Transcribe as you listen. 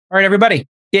All right, everybody.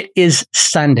 It is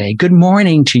Sunday. Good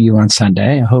morning to you on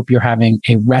Sunday. I hope you're having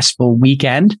a restful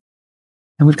weekend.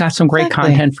 And we've got some great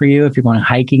content for you if you're going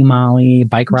hiking, Molly,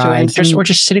 bike ride, or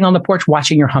just sitting on the porch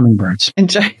watching your hummingbirds.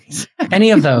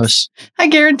 Any of those. I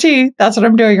guarantee that's what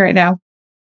I'm doing right now.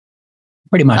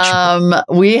 Pretty much.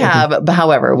 We have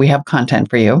content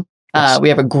for you. Yes. We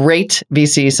have a great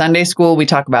VC Sunday School. We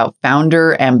talk about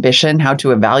founder ambition, how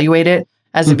to evaluate it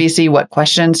as a VC, what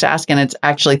questions to ask. And it's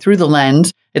actually through the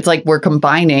lens. It's like we're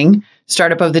combining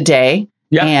Startup of the Day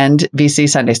and VC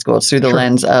Sunday School. It's through the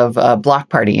lens of Block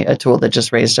Party, a tool that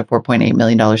just raised a $4.8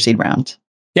 million seed round.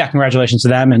 Yeah, congratulations to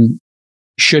them. And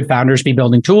should founders be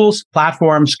building tools,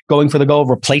 platforms, going for the goal of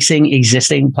replacing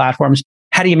existing platforms?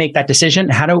 How do you make that decision?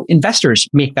 How do investors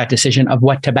make that decision of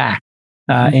what to back?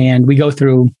 And we go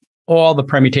through all the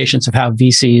permutations of how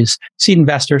VCs, seed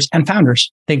investors, and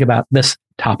founders think about this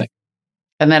topic.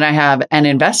 And then I have an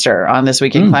investor on This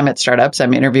Week in Climate Startups.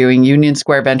 I'm interviewing Union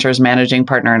Square Ventures managing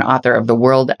partner and author of The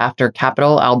World After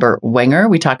Capital, Albert Wenger.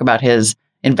 We talk about his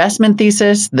investment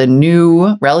thesis,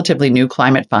 the relatively new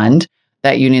climate fund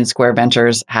that Union Square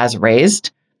Ventures has raised,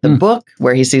 the book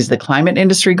where he sees the climate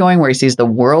industry going, where he sees the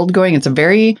world going. It's a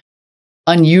very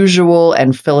unusual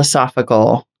and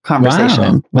philosophical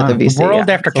conversation with a VC. The World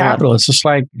After Capital. It's just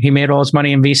like he made all his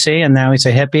money in VC and now he's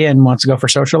a hippie and wants to go for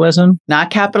socialism. Not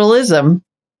capitalism.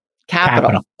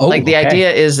 Capital. Oh, the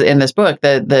idea is in this book,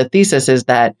 the thesis is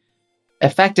that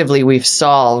effectively we've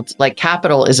solved,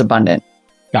 capital is abundant.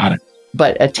 Got it.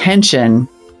 But attention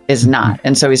is not.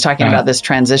 And so he's talking about this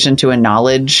transition to a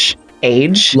knowledge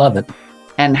age. Love it.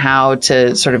 And how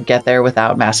to sort of get there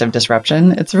without massive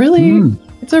disruption. It's really,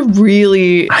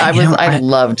 I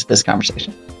loved this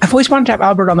conversation. I've always wanted to have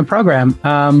Albert on the program,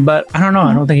 but I don't know.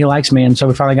 I don't think he likes me. And so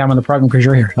we finally got him on the program because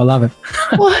you're here. I love it.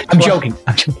 What? I'm joking.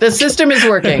 The system is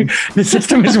working. The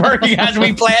system is working as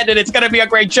we planned it. It's going to be a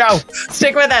great show.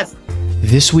 Stick with us.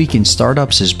 This Week in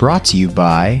Startups is brought to you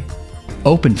by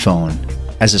OpenPhone.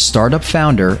 As a startup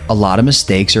founder, a lot of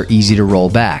mistakes are easy to roll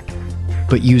back.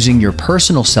 But using your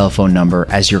personal cell phone number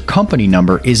as your company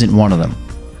number isn't one of them.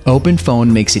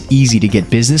 OpenPhone makes it easy to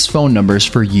get business phone numbers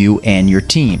for you and your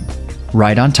team,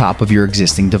 right on top of your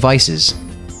existing devices.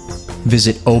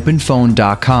 Visit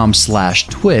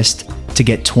openphone.com/twist to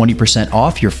get 20%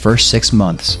 off your first 6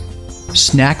 months.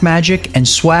 SnackMagic and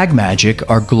SwagMagic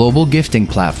are global gifting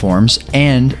platforms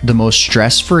and the most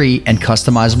stress-free and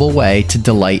customizable way to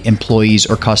delight employees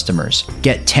or customers.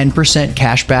 Get 10%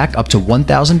 cash back up to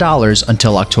 $1,000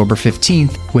 until October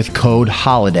 15th with code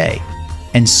HOLIDAY.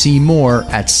 And see more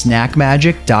at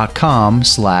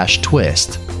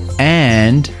snackmagic.com/twist.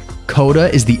 And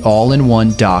Coda is the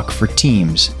all-in-one doc for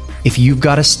teams. If you've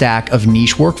got a stack of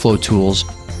niche workflow tools,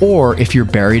 or if you're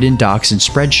buried in docs and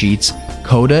spreadsheets,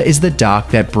 Coda is the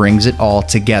doc that brings it all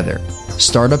together.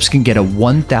 Startups can get a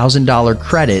 $1,000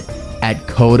 credit at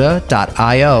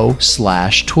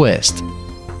coda.io/twist.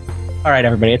 All right,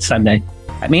 everybody, it's Sunday.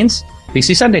 That means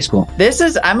VC Sunday School.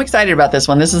 I'm excited about this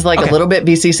one. This is a little bit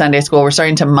VC Sunday School. We're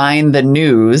starting to mine the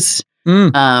news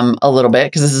a little bit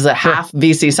because this is a half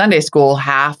VC Sunday School,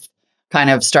 half kind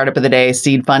of Startup of the Day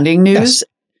seed funding news. Yes.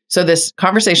 So this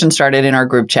conversation started in our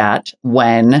group chat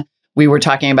when we were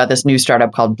talking about this new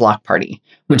startup called Block Party,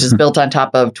 which is built on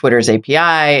top of Twitter's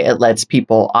API. It lets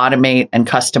people automate and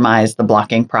customize the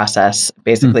blocking process,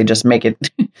 basically just make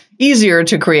it easier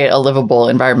to create a livable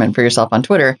environment for yourself on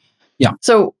Twitter. Yeah.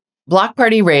 So Block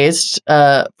Party raised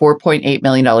a $4.8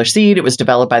 million seed. It was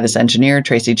developed by this engineer,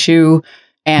 Tracy Chu.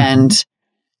 And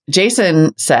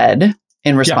Jason said,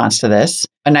 in response to this,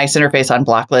 a nice interface on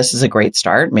Blocklist is a great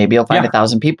start. Maybe you'll find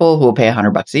 1,000 people who will pay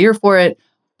 $100 a year for it.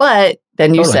 But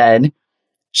then you said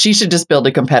she should just build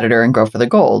a competitor and go for the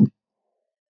gold.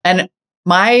 And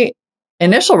my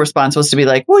initial response was to be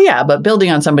like, well, yeah, but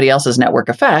building on somebody else's network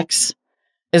effects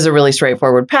is a really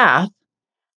straightforward path,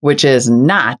 which is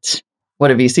not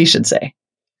what a VC should say.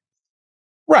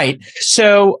 Right.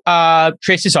 So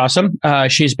Tracy's awesome.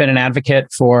 She's been an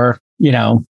advocate for,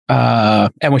 and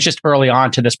was just early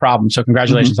on to this problem. So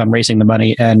congratulations on raising the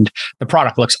money, and the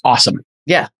product looks awesome.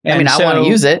 Yeah. I want to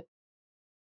use it.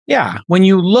 Yeah. When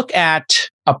you look at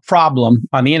a problem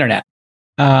on the internet,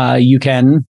 you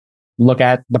can look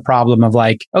at the problem of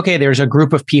okay, there's a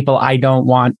group of people I don't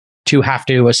want to have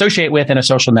to associate with in a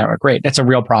social network. Great. That's a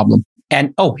real problem.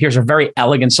 And here's a very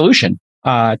elegant solution.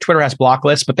 Twitter has block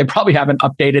lists, but they probably haven't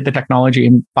updated the technology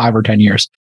in 5 or 10 years.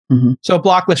 So a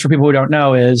block list, for people who don't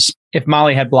know, is if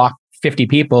Molly had blocked 50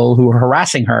 people who were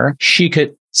harassing her, she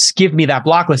could give me that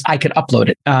block list. I could upload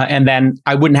it. And then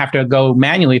I wouldn't have to go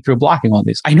manually through blocking all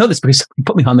these. I know this because they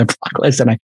put me on their block list.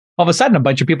 And all of a sudden, a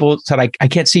bunch of people said, I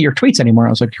can't see your tweets anymore. I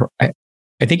was like, I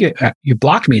I think you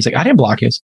blocked me. He's like, I didn't block you.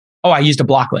 Oh, I used a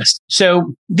block list.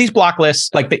 So these block lists,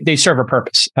 like they serve a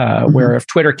purpose where if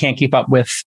Twitter can't keep up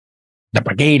with the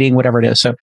brigading, whatever it is.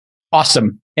 So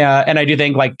awesome. And I do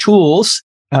think like tools,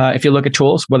 if you look at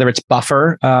tools, whether it's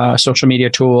Buffer, social media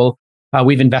tool,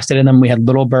 we've invested in them. We had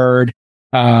Littlebird,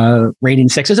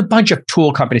 Radian6. There's a bunch of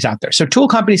tool companies out there. So tool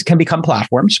companies can become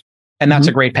platforms, and that's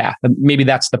a great path. And maybe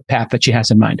that's the path that she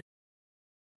has in mind.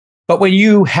 But when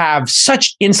you have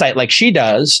such insight like she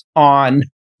does on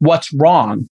what's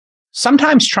wrong,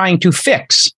 sometimes trying to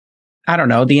fix, I don't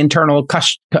know, the internal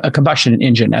combustion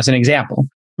engine, as an example,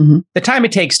 the time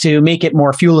it takes to make it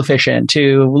more fuel efficient,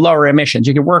 to lower emissions,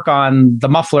 you can work on the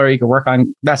muffler, you can work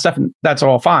on that stuff, and that's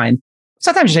all fine.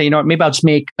 Sometimes you say, you know what, maybe I'll just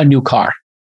make a new car.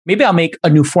 Maybe I'll make a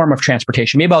new form of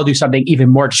transportation. Maybe I'll do something even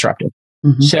more disruptive.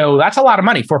 So that's a lot of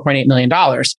money, $4.8 million.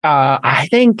 I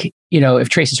think, if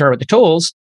Tracy started with the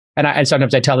tools, and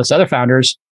sometimes I tell this to other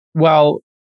founders, well,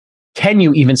 can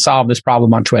you even solve this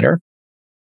problem on Twitter?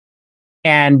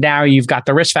 And now you've got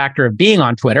the risk factor of being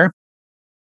on Twitter.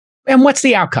 And what's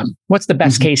the outcome? What's the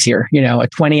best case here? A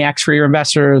 20x for your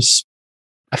investors,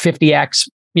 a 50x,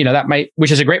 that might,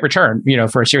 which is a great return,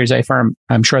 for a Series A firm.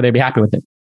 I'm sure they'd be happy with it.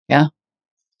 Yeah.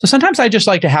 So sometimes I just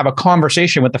like to have a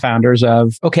conversation with the founders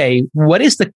of, okay, what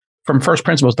is from first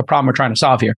principles, the problem we're trying to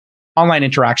solve here? Online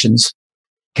interactions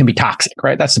can be toxic,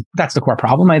 right? That's the core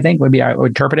problem, I think, I would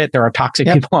interpret it. There are toxic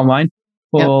people online.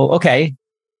 Well, okay.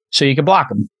 So you can block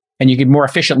them and you can more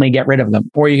efficiently get rid of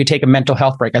them, or you could take a mental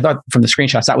health break. I thought from the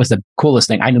screenshots, that was the coolest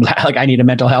thing. I need a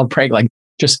mental health break, like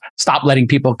just stop letting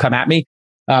people come at me,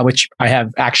 which I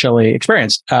have actually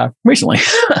experienced recently,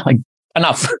 like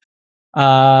enough.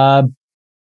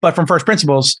 But from first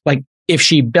principles, like if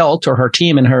she built, or her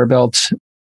team and her built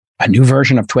a new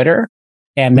version of Twitter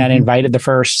and then invited the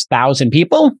first 1,000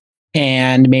 people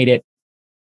and made it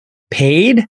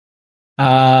paid,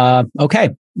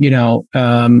 okay.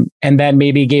 And then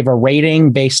maybe gave a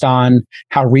rating based on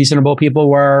how reasonable people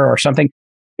were or something,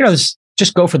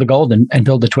 just go for the gold and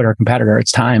build a Twitter competitor.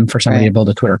 It's time for somebody to build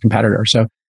a Twitter competitor. So,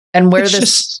 and where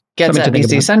this gets at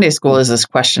VC Sunday School is this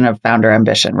question of founder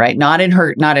ambition, right? Not in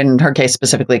her case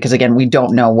specifically, because again, we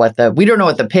don't know what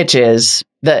the pitch is,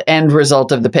 the end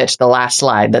result of the pitch, the last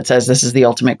slide that says this is the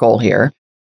ultimate goal here.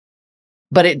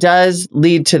 But it does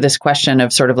lead to this question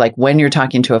of sort of like, when you're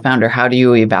talking to a founder, how do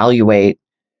you evaluate?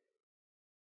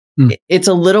 It's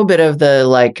a little bit of the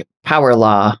like power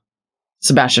law,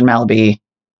 Sebastian Mallaby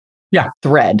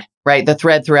thread, right? The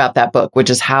thread throughout that book, which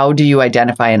is how do you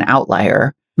identify an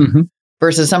outlier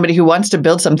versus somebody who wants to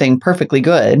build something perfectly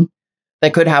good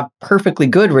that could have perfectly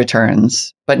good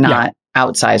returns, but not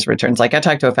outsized returns. Like I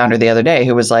talked to a founder the other day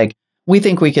who was like, we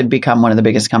think we could become one of the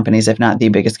biggest companies, if not the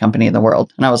biggest company in the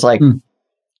world. And I was like,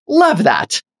 love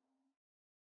that.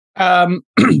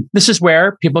 This is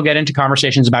where people get into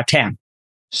conversations about TAM.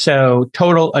 So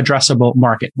total addressable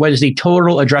market. What is the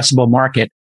total addressable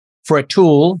market for a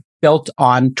tool built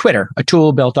on Twitter, a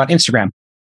tool built on Instagram?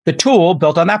 The tool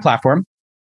built on that platform,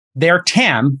 their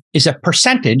TAM is a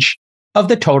percentage of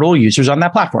the total users on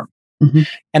that platform.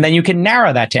 And then you can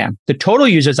narrow that TAM. The total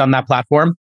users on that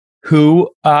platform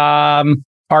who are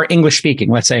English speaking,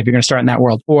 let's say, if you're going to start in that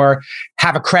world, or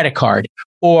have a credit card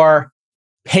or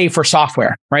pay for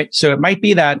software, right? So it might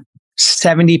be that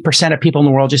 70% of people in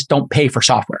the world just don't pay for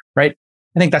software, right?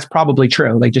 I think that's probably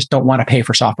true. They just don't want to pay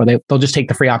for software. They'll just take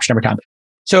the free option every time.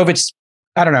 So if it's,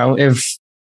 I don't know, if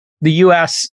the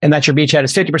US and that's your beachhead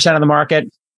is 50% of the market,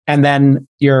 and then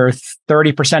you're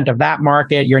 30% of that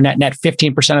market, you're net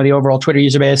 15% of the overall Twitter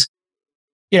user base,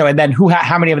 and then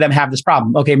how many of them have this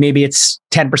problem? Okay, maybe it's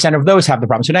 10% of those have the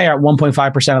problem. So now you're at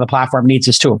 1.5% of the platform needs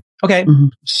this tool. Okay,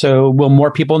 so will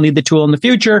more people need the tool in the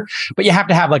future? But you have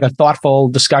to have like a thoughtful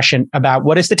discussion about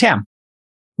what is the TAM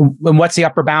and what's the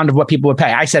upper bound of what people would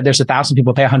pay. I said there's 1,000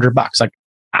 people pay $100. Like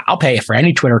I'll pay for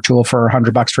any Twitter tool for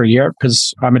 $100 for a year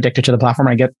because I'm addicted to the platform.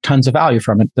 I get tons of value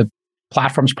from it. The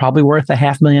platform's probably worth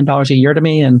 $500,000 a year to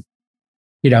me, and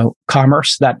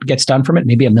commerce that gets done from it,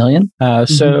 maybe $1 million.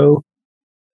 So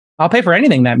I'll pay for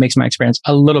anything that makes my experience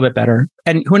a little bit better.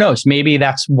 And who knows, maybe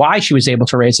that's why she was able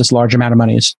to raise this large amount of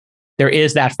money. Is there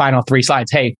is that final 3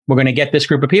 slides. Hey, we're going to get this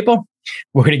group of people.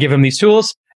 We're going to give them these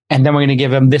tools. And then we're going to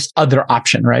give them this other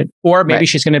option, right? Or maybe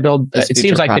she's going to build, it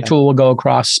seems like the tool will go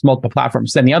across multiple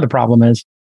platforms. Then the other problem is,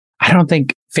 I don't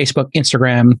think Facebook,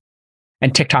 Instagram,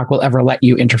 and TikTok will ever let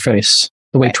you interface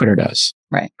the way Twitter does.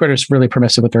 Right. Twitter's really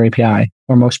permissive with their API,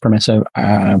 or most permissive.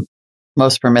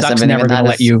 Most permissive. That's never going to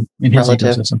let you in his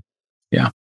ecosystem. Yeah.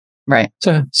 Right.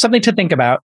 So something to think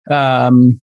about,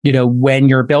 when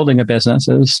you're building a business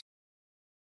is,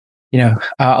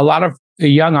 a lot of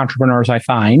young entrepreneurs I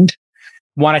find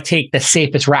want to take the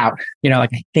safest route. Like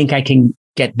I think I can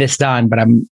get this done, but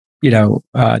I'm,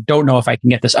 don't know if I can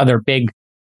get this other big,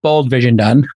 bold vision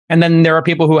done. And then there are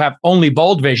people who have only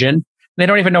bold vision. They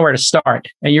don't even know where to start.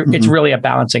 And it's really a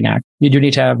balancing act. You do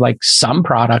need to have like some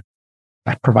product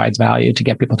that provides value to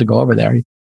get people to go over there.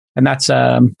 And that's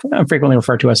frequently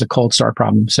referred to as a cold start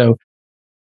problem. So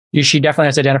she definitely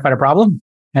has identified a problem,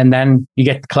 and then you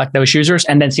get to collect those users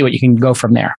and then see what you can go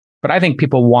from there. But I think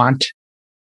people want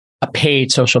a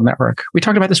paid social network. We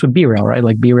talked about this with BeReal, right?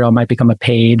 Like BeReal might become a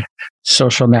paid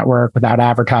social network without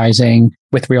advertising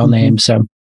with real names. So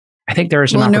I think there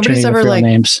is an opportunity with real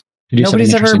names to do something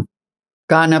interesting. Nobody's ever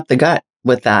gotten up the gut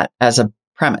with that as a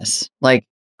premise. Like,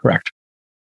 correct.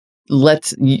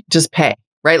 Let's just pay,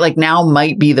 right? Like now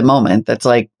might be the moment that's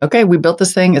like, okay, we built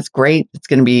this thing. It's great. It's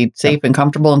going to be safe and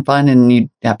comfortable and fun, and you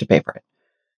have to pay for it.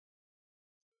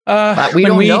 But we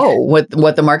don't know what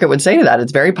the market would say to that.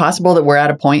 It's very possible that we're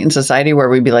at a point in society where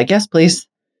we'd be like, yes, please.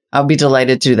 I'll be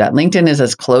delighted to do that. LinkedIn is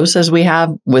as close as we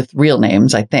have with real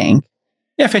names, I think.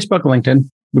 Yeah, Facebook, LinkedIn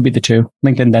would be the two.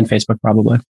 LinkedIn, then Facebook,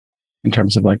 probably. In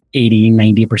terms of like 80,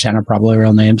 90% are probably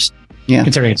real names. Yeah.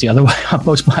 Considering it's the other way on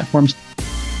most platforms.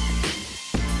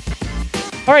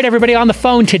 All right, everybody, on the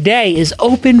phone today is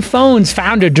OpenPhone's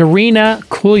founder, Darina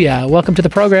Kulia. Welcome to the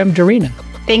program, Darina.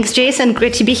 Thanks, Jason.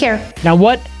 Great to be here. Now,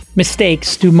 what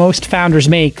mistakes do most founders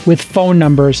make with phone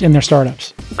numbers in their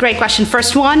startups? Great question.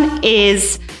 First one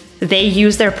is they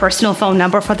use their personal phone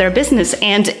number for their business.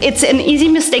 And it's an easy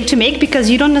mistake to make because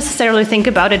you don't necessarily think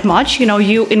about it much.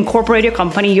 You incorporate your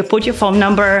company, you put your phone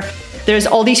number, there's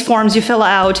all these forms you fill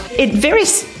out. It very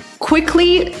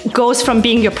quickly goes from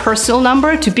being your personal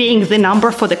number to being the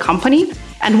number for the company.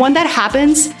 And when that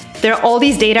happens, there are all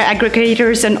these data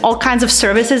aggregators and all kinds of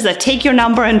services that take your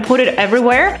number and put it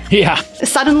everywhere. Yeah.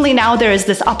 Suddenly now there is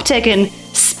this uptick in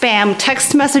spam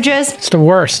text messages. It's the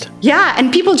worst. Yeah.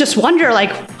 And people just wonder,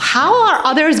 like, how are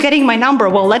others getting my number?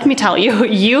 Well, let me tell you,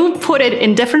 you put it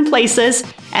in different places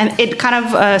and it kind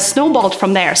of snowballed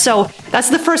from there. So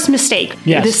that's the first mistake.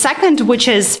 Yes. The second, which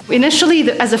is initially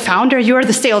as a founder, you're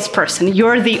the salesperson.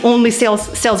 You're the only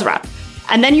sales rep.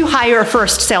 And then you hire a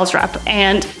first sales rep.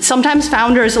 And sometimes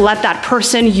founders let that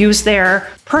person use their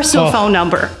personal phone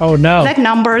number. Oh, no. That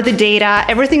number, the data,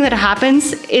 everything that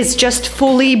happens is just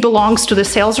fully belongs to the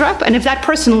sales rep. And if that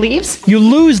person leaves, you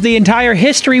lose the entire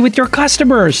history with your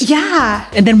customers. Yeah.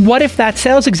 And then what if that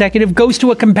sales executive goes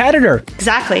to a competitor?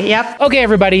 Exactly. Yep. Okay,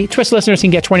 everybody. Twist listeners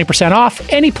can get 20% off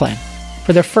any plan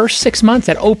for their first 6 months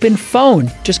at OpenPhone.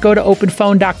 Just go to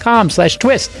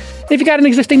openphone.com/twist. If you got an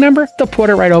existing number, they'll port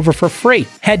it right over for free.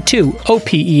 Head to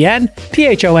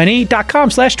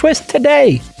openphone.com/twist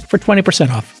today for 20%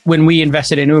 off. When we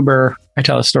invested in Uber, I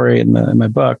tell a story in my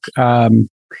book. There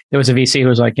was a VC who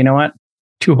was like, you know what?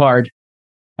 Too hard.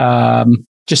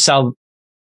 Just sell,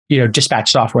 dispatch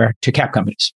software to cab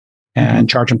companies and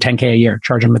charge them $10K a year,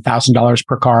 charge them $1,000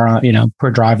 per car,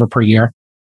 per driver per year.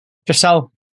 Just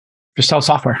sell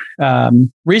software.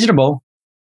 Reasonable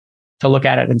to look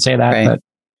at it and say that, right. But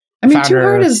I mean, too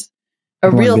hard is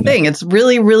a real thing. It's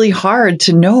really, really hard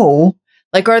to know.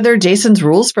 Like, are there Jason's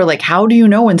rules for like, how do you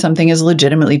know when something is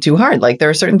legitimately too hard? Like, there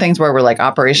are certain things where we're like,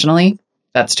 operationally,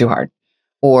 that's too hard.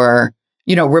 Or,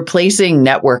 replacing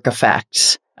network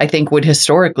effects, I think would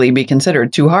historically be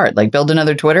considered too hard. Like, build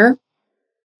another Twitter.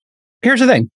 Here's the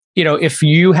thing. If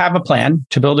you have a plan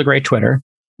to build a great Twitter,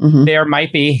 there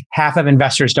might be half of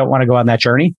investors don't want to go on that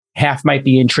journey. Half might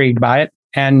be intrigued by it.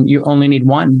 And you only need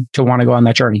one to want to go on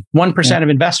that journey. 1% of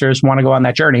investors want to go on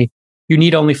that journey. You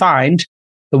need only find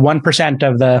the 1%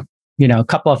 of the,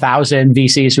 couple of thousand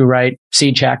VCs who write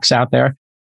seed checks out there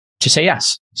to say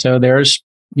yes. So there's,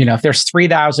 if there's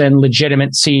 3,000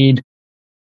 legitimate seed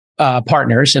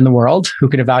partners in the world who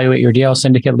could evaluate your deal,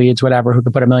 syndicate leads, whatever, who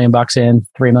could put $1 million in,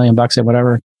 $3 million in,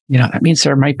 whatever, that means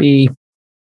there might be,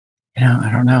 I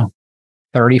don't know,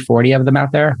 30, 40 of them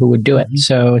out there who would do it.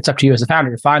 So it's up to you as a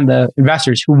founder to find the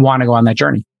investors who want to go on that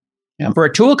journey. Yeah. For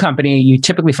a tool company, you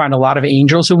typically find a lot of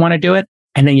angels who want to do it,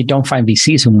 and then you don't find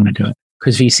VCs who want to do it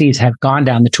because VCs have gone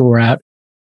down the tool route.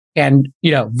 And,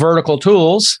 vertical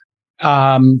tools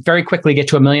very quickly get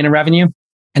to $1 million in revenue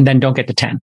and then don't get to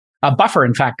 10. Buffer,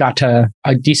 in fact, got to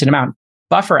a decent amount.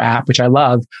 Buffer app, which I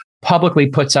love, publicly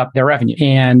puts up their revenue.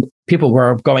 And people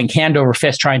were going hand over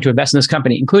fist trying to invest in this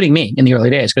company, including me in the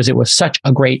early days, because it was such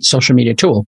a great social media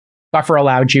tool. Buffer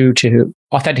allowed you to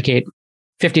authenticate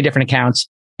 50 different accounts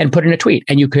and put in a tweet.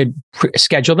 And you could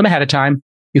schedule them ahead of time.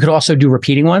 You could also do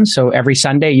repeating ones. So every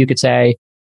Sunday you could say,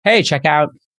 hey, check out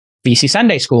VC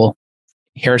Sunday School.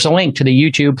 Here's a link to the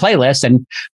YouTube playlist. And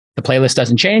the playlist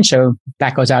doesn't change. So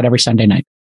that goes out every Sunday night.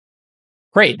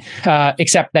 Great.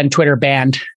 Except then Twitter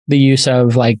banned the use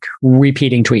of like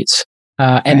repeating tweets.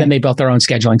 And then they built their own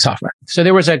scheduling software. So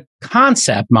there was a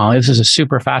concept, Molly, this is a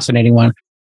super fascinating one,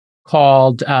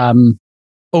 called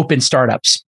open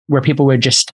startups, where people would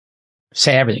just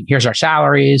say everything. Here's our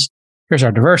salaries. Here's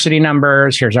our diversity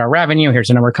numbers. Here's our revenue. Here's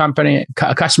the number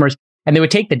of customers. And they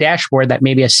would take the dashboard that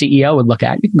maybe a CEO would look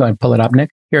at. You can go ahead and pull it up,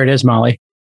 Nick. Here it is, Molly.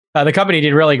 The company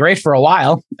did really great for a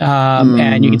while.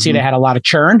 And you can see they had a lot of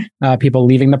churn, people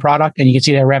leaving the product. And you can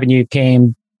see their revenue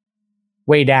came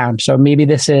way down. So maybe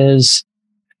this is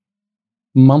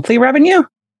monthly revenue,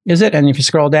 is it? And if you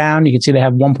scroll down, you can see they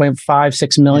have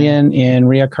 1.56 million in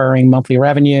reoccurring monthly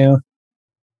revenue.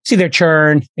 See their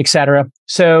churn, etc.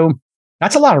 So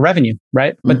that's a lot of revenue,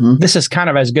 right? But this is kind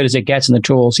of as good as it gets in the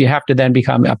tools. You have to then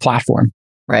become a platform.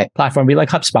 Right. Platform be like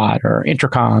HubSpot or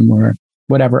Intercom or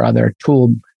whatever other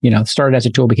tool, started as a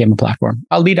tool, became a platform.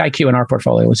 Lead IQ in our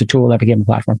portfolio was a tool that became a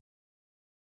platform.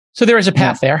 So there is a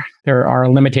path there. There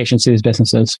are limitations to these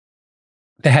businesses.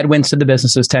 The headwinds to the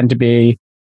businesses tend to be,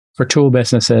 for tool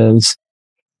businesses,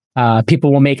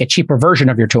 people will make a cheaper version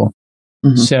of your tool.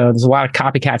 So there's a lot of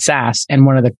copycat SaaS. And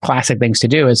one of the classic things to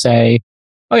do is say,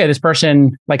 oh yeah, this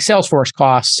person, like Salesforce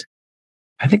costs,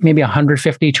 I think maybe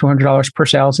 $150, $200 per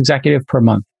sales executive per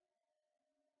month.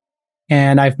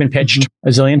 And I've been pitched a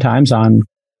zillion times on,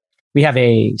 we have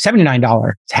a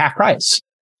 $79, it's half price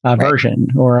version,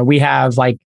 or we have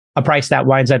like a price that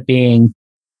winds up being,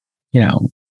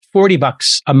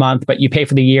 $40 a month, but you pay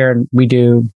for the year and we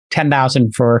do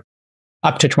 10,000 for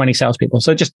up to 20 salespeople.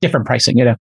 So just different pricing,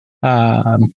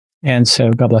 and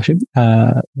so God bless you.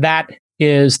 That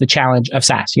is the challenge of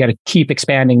SaaS. You got to keep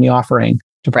expanding the offering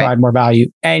to provide more value,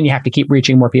 and you have to keep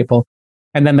reaching more people.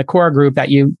 And then the core group that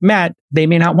you met, they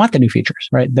may not want the new features,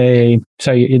 right? Then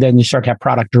you start to have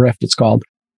product drift, it's called.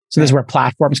 So this is where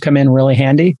platforms come in really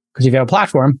handy, because if you have a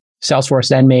platform, Salesforce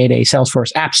then made a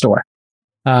Salesforce app store.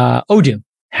 Odoo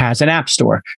has an app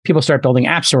store. People start building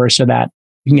app stores so that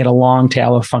you can get a long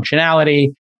tail of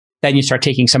functionality. Then you start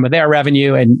taking some of their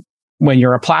revenue. And when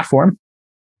you're a platform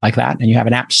like that and you have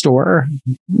an app store,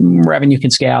 revenue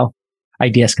can scale,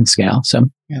 ideas can scale. So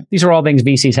these are all things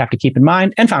VCs have to keep in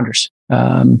mind, and founders.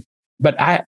 But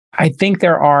I think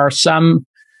there are some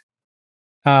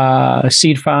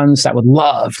seed funds that would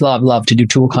love to do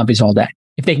tool companies all day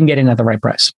if they can get in at the right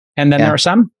price. And then there are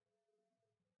some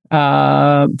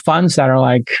funds that are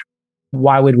like,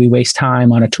 why would we waste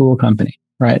time on a tool company,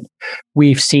 right?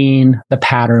 We've seen the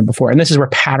pattern before. And this is where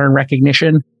pattern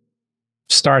recognition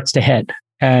starts to hit.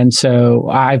 And so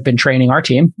I've been training our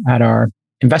team at our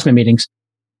investment meetings.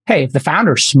 Hey, if the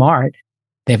founder's smart,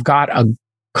 they've got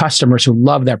customers who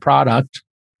love their product,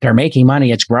 they're making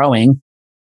money, it's growing.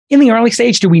 In the early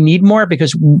stage, do we need more?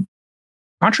 Because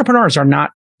entrepreneurs are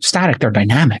not static, they're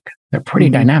dynamic. They're pretty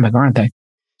dynamic, aren't they?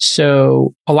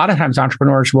 So a lot of times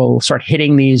entrepreneurs will start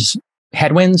hitting these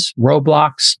headwinds,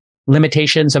 roadblocks,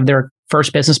 limitations of their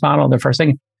first business model, their first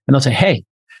thing. And they'll say, hey,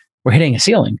 we're hitting a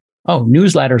ceiling. Oh,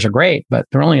 newsletters are great, but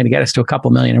they're only going to get us to a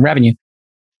couple million in revenue.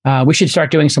 We should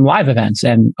start doing some live events.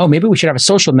 And, maybe we should have a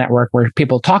social network where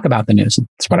people talk about the news.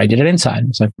 That's what I did at Inside.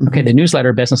 It's like, okay, the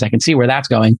newsletter business, I can see where that's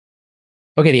going.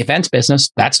 Okay, the events business,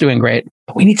 that's doing great.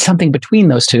 But we need something between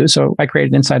those two. So I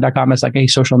created Inside.com as like a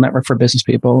social network for business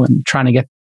people and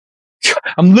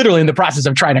I'm literally in the process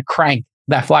of trying to crank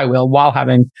that flywheel while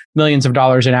having millions of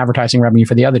dollars in advertising revenue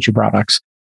for the other two products.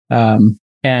 And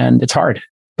it's hard,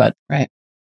 but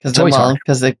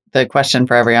because the question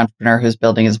for every entrepreneur who's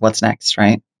building is what's next,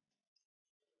 right?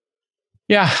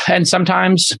 Yeah. And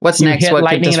sometimes what's next, what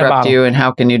could disrupt you, and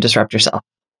how can you disrupt yourself?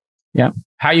 Yeah.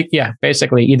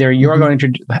 Basically either you're going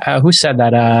to, who said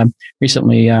that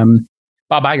recently?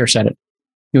 Bob Iger said it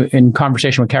in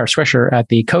conversation with Kara Swisher at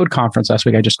the Code conference last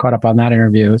week. I just caught up on that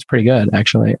interview. It's pretty good,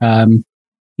 actually.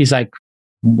 He's like,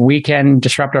 we can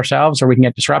disrupt ourselves or we can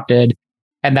get disrupted.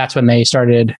 And that's when they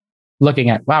started looking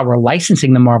at, wow, we're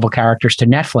licensing the Marvel characters to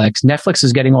Netflix. Netflix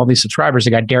is getting all these subscribers.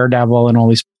 They got Daredevil and all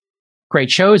these great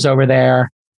shows over there.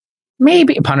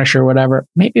 Maybe Punisher, whatever.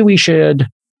 Maybe we should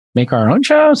make our own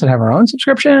shows and have our own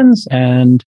subscriptions.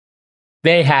 And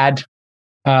they had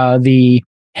the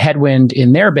headwind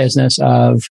in their business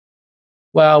of,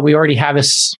 well, we already have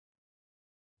this.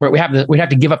 We'd have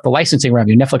to give up the licensing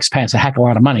revenue. Netflix pays a heck of a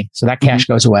lot of money. So that cash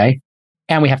goes away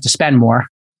and we have to spend more.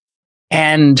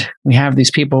 And we have these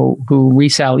people who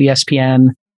resell ESPN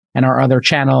and our other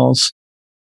channels.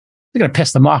 They're going to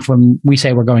piss them off when we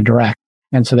say we're going direct.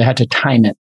 And so they had to time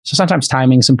it. So sometimes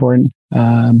timing is important.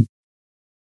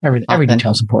 Every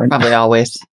detail is important. Probably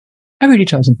always. Every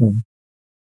detail is important.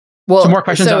 Well, some more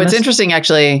questions so on it's this? Interesting,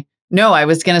 actually. No, I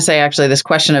was going to say, actually, this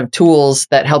question of tools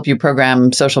that help you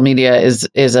program social media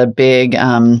is a big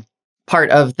part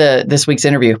of this week's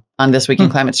interview on This Week in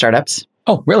Climate Startups.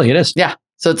 Oh, really? It is? Yeah.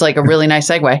 So it's like a really nice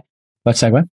segue. What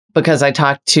segue? Because I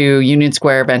talked to Union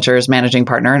Square Ventures managing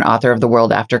partner and author of The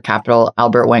World After Capital,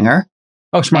 Albert Wenger.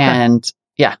 Oh, smart. And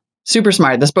yeah, super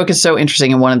smart. This book is so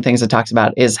interesting. And one of the things it talks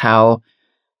about is how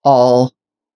all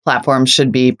platforms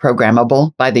should be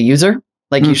programmable by the user.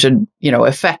 Like you should,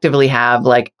 effectively have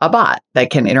like a bot that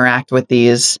can interact with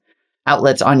these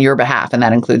outlets on your behalf. And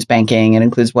that includes banking and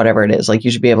includes whatever it is. Like you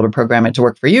should be able to program it to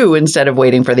work for you instead of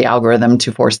waiting for the algorithm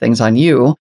to force things on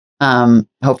you.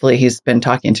 Hopefully he's been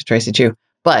talking to Tracy Chu,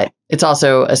 but it's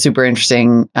also a super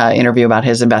interesting interview about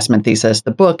his investment thesis,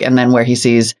 the book, and then where he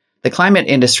sees the climate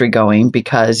industry going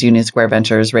because Union Square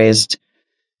Ventures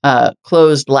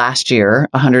closed last year,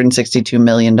 $162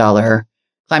 million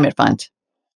climate fund.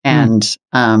 And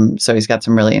so he's got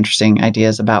some really interesting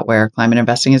ideas about where climate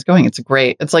investing is going.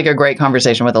 It's like a great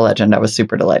conversation with a legend. I was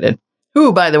super delighted.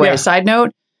 Who, by the way, side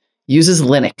note, uses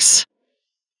Linux.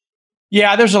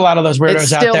 Yeah, there's a lot of those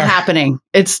weirdos out there. It's still happening.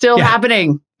 It's still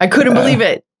happening. I couldn't believe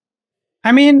it.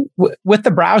 I mean, with the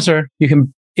browser, you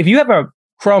can, if you have a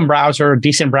Chrome browser, a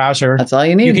decent browser, that's all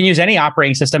you need. You can use any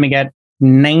operating system and get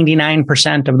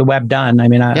 99% of the web done. I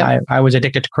mean, I was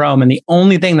addicted to Chrome, and the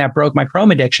only thing that broke my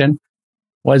Chrome addiction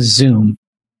was Zoom.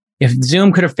 If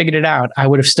Zoom could have figured it out, I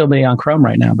would have still been on Chrome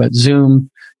right now. But Zoom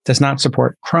does not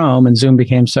support Chrome, and Zoom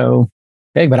became so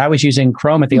big. But I was using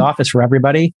Chrome at the office for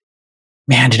everybody.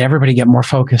 Man, did everybody get more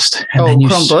focused? And then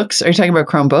Chromebooks? Are you talking about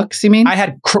Chromebooks, you mean? I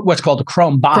had what's called a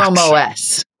Chrome box. Chrome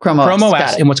OS. Chrome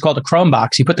OS and what's called a Chrome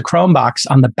box. You put the Chrome box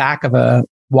on the back of a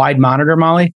wide monitor,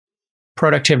 Molly.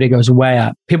 Productivity goes way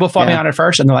up. People fought me on it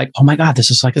first, and they're like, oh my God,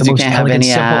 this is like the most elegant,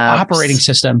 simple operating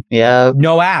system. Yeah.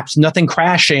 No apps, nothing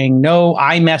crashing, no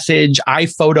iMessage,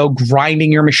 iPhoto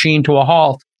grinding your machine to a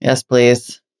halt. Yes,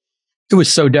 please. It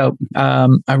was so dope.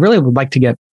 I really would like to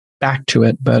get back to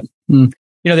it, but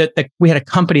that we had a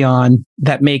company on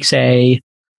that makes a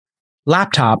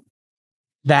laptop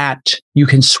that you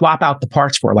can swap out the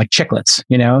parts for, like chiclets,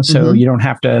 so you don't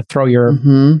have to throw your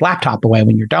laptop away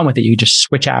when you're done with it. You just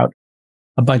switch out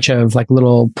a bunch of like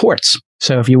little ports.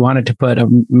 So if you wanted to put a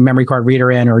memory card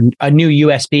reader in, or a new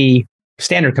USB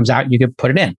standard comes out, you could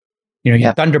put it in.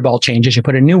 Your Thunderbolt changes, you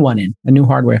put a new one in, a new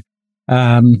hardware.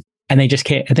 And they just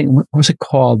came, I think, what was it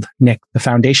called, Nick? The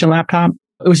Foundation laptop?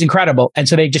 It was incredible. And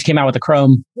so they just came out with a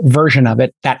Chrome version of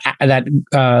it that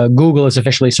Google is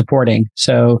officially supporting.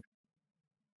 So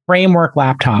Framework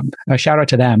laptop, a shout out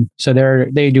to them. So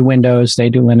they do Windows, they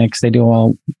do Linux, they do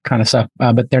all kind of stuff,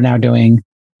 but they're now doing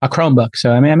a Chromebook.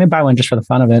 So I may buy one just for the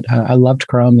fun of it. I loved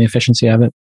Chrome, the efficiency of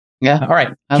it. Yeah. All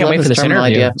right. Can't wait for this interview.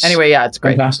 Idea. Anyway, it's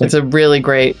great. Fantastic. It's a really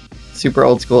great, super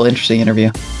old school, interesting interview.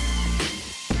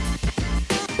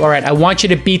 All right. I want you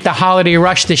to beat the holiday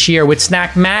rush this year with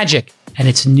Snack Magic and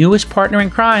its newest partner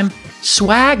in crime,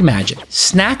 Swag Magic.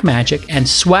 Snack Magic and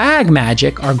Swag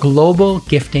Magic are global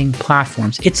gifting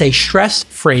platforms. It's a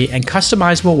stress-free and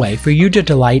customizable way for you to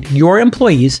delight your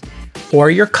employees or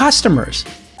your customers.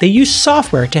 They use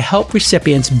software to help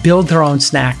recipients build their own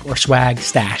snack or swag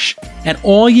stash. And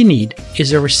all you need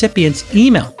is a recipient's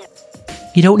email.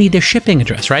 You don't need their shipping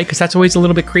address, right? Because that's always a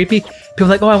little bit creepy. People are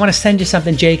like, oh, I want to send you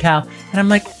something, J-Cal. And I'm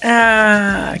like,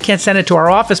 I can't send it to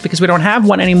our office because we don't have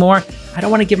one anymore. I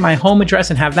don't want to give my home address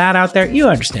and have that out there. You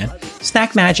understand.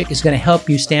 Snack Magic is going to help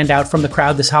you stand out from the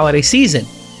crowd this holiday season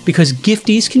because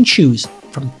gifties can choose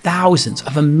from thousands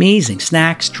of amazing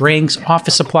snacks, drinks,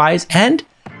 office supplies, and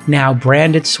now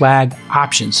branded swag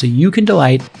options, so you can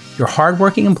delight your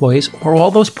hardworking employees or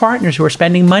all those partners who are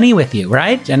spending money with you,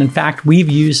 right? And in fact, we've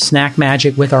used Snack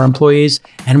Magic with our employees,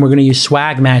 and we're going to use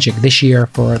Swag Magic this year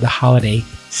for the holiday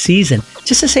season,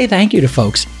 just to say thank you to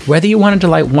folks. Whether you want to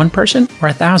delight one person or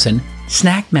 1,000,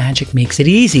 Snack Magic makes it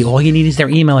easy. All you need is their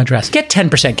email address. Get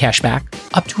 10% cash back,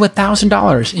 up to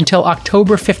 $1,000 until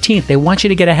October 15th. They want you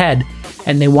to get ahead,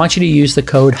 and they want you to use the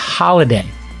code HOLIDAY.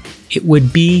 It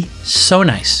would be so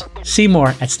nice. See more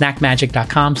at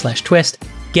snackmagic.com/twist.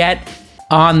 Get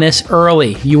on this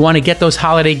early. You want to get those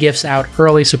holiday gifts out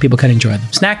early so people can enjoy them.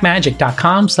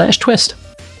 snackmagic.com/twist.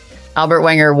 Albert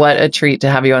Wenger, what a treat to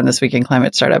have you on This Week in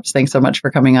Climate Startups. Thanks so much for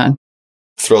coming on.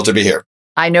 Thrilled to be here.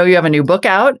 I know you have a new book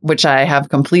out, which I have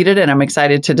completed, and I'm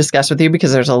excited to discuss with you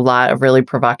because there's a lot of really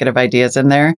provocative ideas in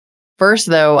there. First,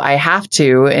 though, I have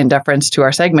to, in deference to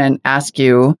our segment, ask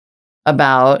you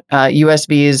about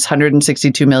USV's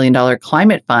 $162 million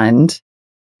climate fund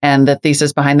and the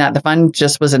thesis behind that. The fund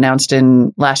just was announced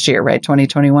in last year, right?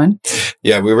 2021?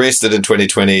 Yeah, we raised it in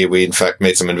 2020. We, in fact,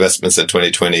 made some investments in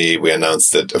 2020. We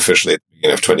announced it officially at the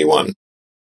beginning of 21.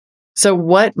 So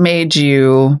what made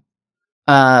you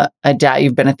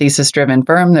you've been a thesis-driven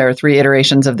firm. There are 3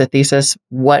 iterations of the thesis.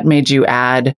 What made you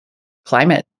add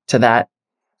climate to that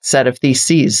set of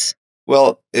theses?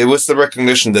 Well, it was the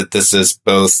recognition that this is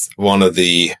both one of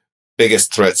the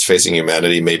biggest threats facing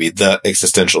humanity, maybe the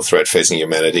existential threat facing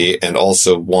humanity, and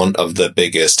also one of the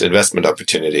biggest investment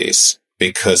opportunities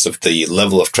because of the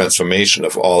level of transformation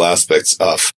of all aspects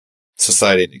of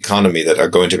society and economy that are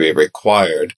going to be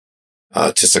required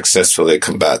to successfully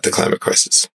combat the climate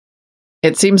crisis.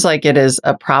 It seems like it is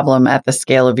a problem at the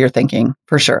scale of your thinking,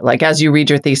 for sure. Like as you read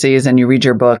your theses and you read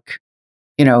your book,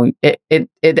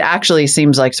 it actually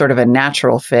seems like sort of a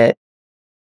natural fit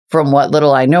from what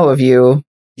little I know of you.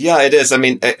 Yeah, it is. I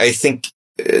mean, I think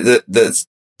the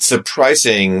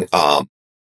surprising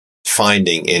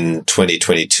finding in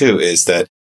 2022 is that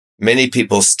many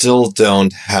people still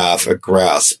don't have a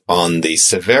grasp on the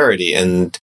severity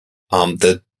and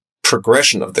the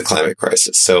progression of the climate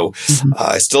crisis. So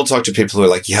I still talk to people who are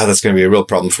like, yeah, that's going to be a real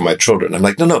problem for my children. I'm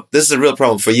like, no, this is a real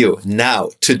problem for you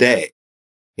now, today.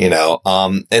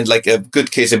 And like a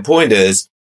good case in point is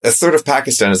a third of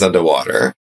Pakistan is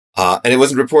underwater, and it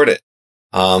wasn't reported.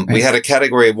 Right. We had a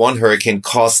Category 1 hurricane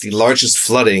cause the largest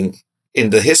flooding in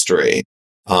the history,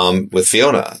 with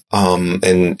Fiona,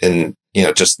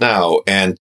 just now.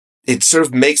 And it sort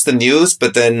of makes the news,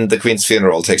 but then the Queen's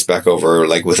funeral takes back over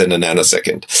like within a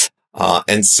nanosecond.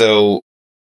 And so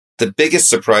the biggest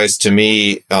surprise to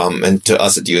me, and to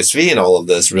us at USV in all of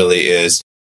this really is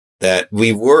that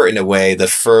we were in a way the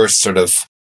first sort of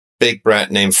big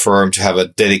brand name firm to have a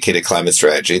dedicated climate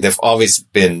strategy. There've always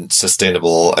been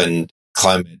sustainable and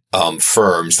climate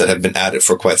firms that have been at it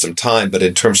for quite some time. But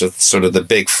in terms of sort of the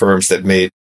big firms that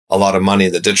made a lot of money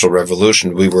in the digital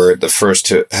revolution, we were the first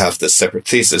to have this separate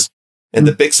thesis. And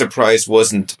the big surprise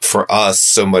wasn't for us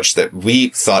so much that we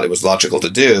thought it was logical to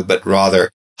do, but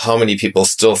rather how many people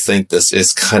still think this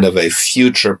is kind of a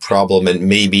future problem and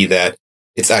maybe that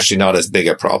it's actually not as big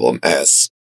a problem as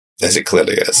it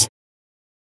clearly is.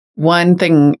 One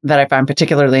thing that I find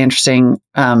particularly interesting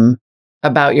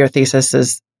about your thesis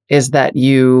is that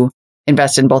you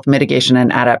invest in both mitigation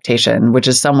and adaptation, which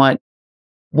is somewhat,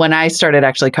 when I started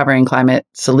actually covering climate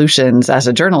solutions as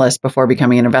a journalist before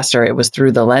becoming an investor, it was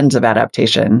through the lens of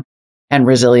adaptation and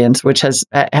resilience, which has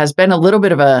been a little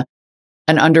bit of an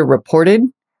underreported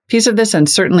piece of this and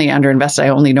certainly underinvested. I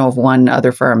only know of one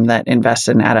other firm that invests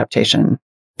in adaptation.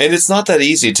 And it's not that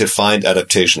easy to find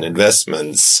adaptation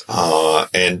investments.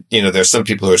 And there's some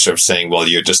people who are sort of saying, well,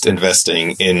 you're just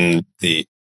investing in the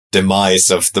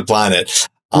demise of the planet.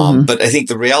 But I think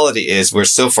the reality is we're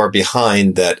so far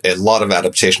behind that a lot of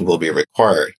adaptation will be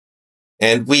required.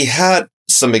 And we had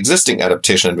some existing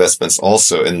adaptation investments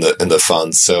also in the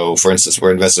fund. So, for instance,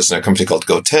 we're investors in a company called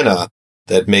Gotenna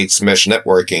that makes mesh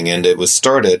networking, and it was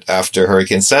started after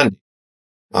Hurricane Sandy.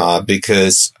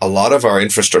 Because a lot of our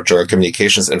infrastructure, our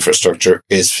communications infrastructure,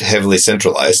 is heavily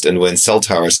centralized. And when cell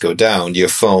towers go down, your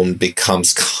phone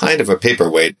becomes kind of a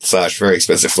paperweight / very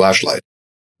expensive flashlight.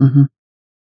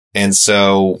 And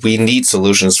so we need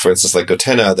solutions, for instance, like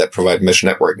Gotenna that provide mesh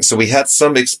networking. So we had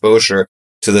some exposure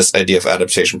to this idea of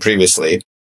adaptation previously.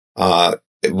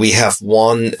 We have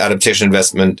one adaptation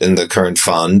investment in the current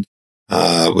fund,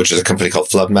 which is a company called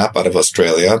FloodMap out of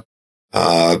Australia.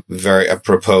 Very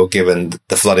apropos given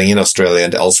the flooding in Australia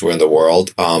and elsewhere in the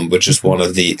world, which is one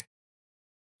of the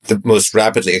most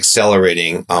rapidly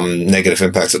accelerating negative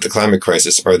impacts of the climate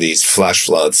crisis are these flash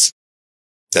floods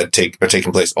that are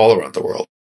taking place all around the world.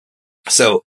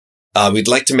 So we'd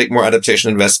like to make more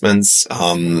adaptation investments.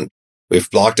 We've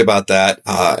blogged about that,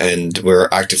 and we're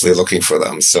actively looking for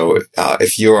them. So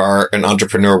if you are an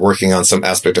entrepreneur working on some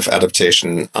aspect of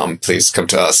adaptation, please come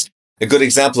to us. A good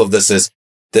example of this is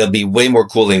there'll be way more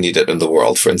cooling needed in the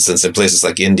world. For instance, in places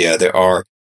like India, there are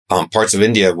parts of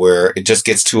India where it just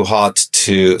gets too hot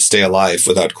to stay alive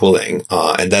without cooling.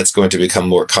 And that's going to become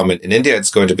more common in India.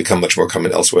 It's going to become much more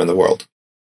common elsewhere in the world.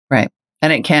 Right.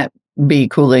 And it can't be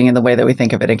cooling in the way that we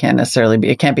think of it. It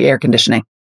can't be air conditioning.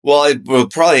 Well, it will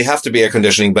probably have to be air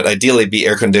conditioning, but ideally be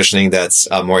air conditioning that's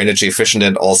more energy efficient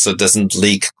and also doesn't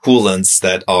leak coolants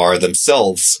that are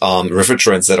themselves,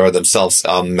 refrigerants that are themselves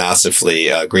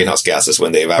massively greenhouse gases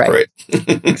when they evaporate.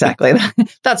 Right. Exactly.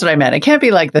 That's what I meant. It can't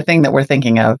be like the thing that we're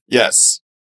thinking of. Yes.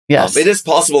 Yes. It is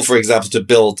possible, for example, to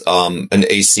build an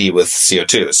AC with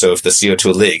CO2. So if the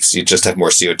CO2 leaks, you just have more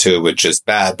CO2, which is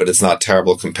bad, but it's not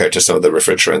terrible compared to some of the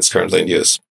refrigerants currently in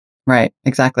use. Right.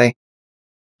 Exactly.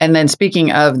 And then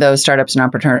speaking of those startups and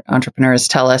entrepreneurs,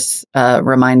 tell us,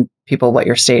 remind people what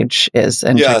your stage is.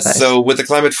 And so with the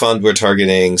Climate Fund, we're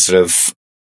targeting sort of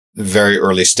very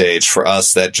early stage. For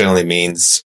us, that generally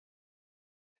means,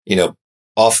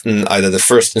 often either the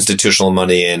first institutional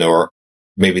money in or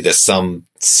maybe there's some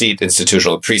pre-seed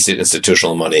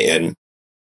institutional money in,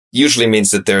 usually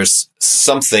means that there's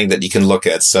something that you can look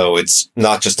at. So it's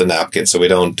not just a napkin. So we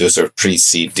don't do sort of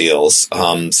pre-seed deals.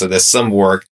 So there's some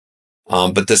work,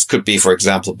 but this could be, for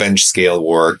example, bench scale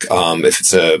work, if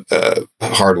it's a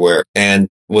hardware. And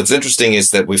what's interesting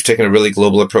is that we've taken a really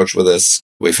global approach with this.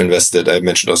 We've invested, I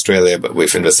mentioned Australia, but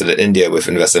we've invested in India, we've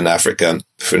invested in Africa,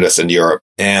 we've invested in Europe,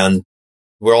 and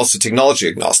we're also technology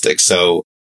agnostic. So,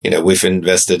 we've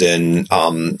invested in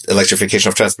electrification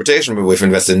of transportation, but we've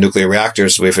invested in nuclear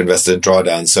reactors, we've invested in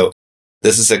drawdown. So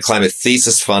this is a climate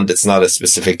thesis fund. It's not a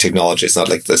specific technology. It's not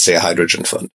like, let's say, a hydrogen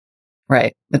fund.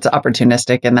 Right. It's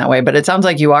opportunistic in that way. But it sounds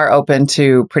like you are open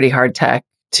to pretty hard tech,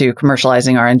 to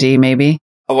commercializing R&D, maybe?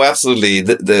 Oh, absolutely.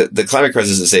 The climate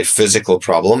crisis is a physical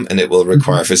problem, and it will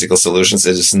require physical solutions.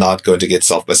 It is not going to get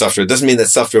solved by software. It doesn't mean that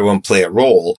software won't play a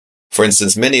role. For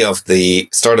instance, many of the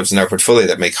startups in our portfolio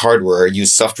that make hardware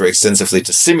use software extensively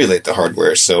to simulate the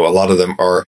hardware. So a lot of them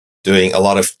are doing a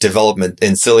lot of development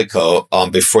in silico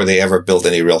before they ever build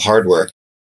any real hardware.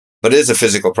 But it is a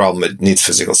physical problem. It needs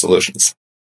physical solutions.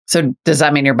 So does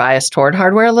that mean you're biased toward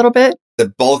hardware a little bit? The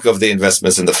bulk of the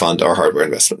investments in the fund are hardware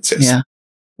investments, yes. Yeah.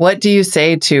 What do you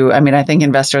say to, I think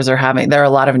investors there are a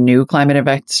lot of new climate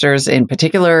investors in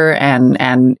particular,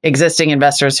 and existing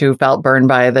investors who felt burned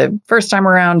by the first time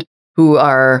around, who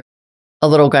are a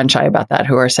little gun shy about that,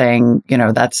 who are saying,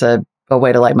 that's a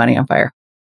way to light money on fire.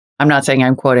 I'm not saying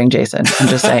I'm quoting Jason. I'm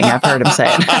just saying I've heard him say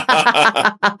it.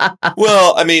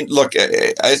 Well, look,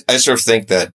 I sort of think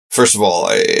that, first of all,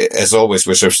 as always,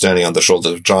 we're sort of standing on the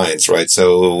shoulders of giants, right?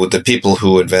 So the people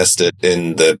who invested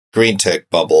in the green tech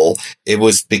bubble, it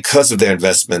was because of their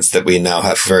investments that we now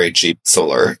have very cheap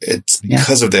solar. It's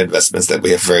because of their investments that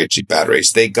we have very cheap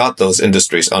batteries. They got those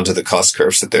industries onto the cost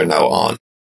curves that they're now on.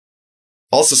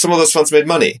 Also, some of those funds made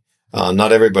money.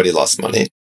 Not everybody lost money.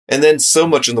 And then so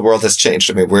much in the world has changed.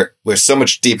 We're so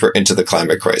much deeper into the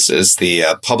climate crisis. The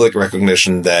public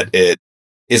recognition that it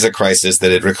is a crisis,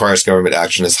 that it requires government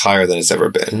action, is higher than it's ever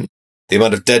been. The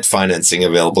amount of debt financing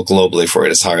available globally for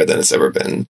it is higher than it's ever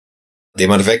been. The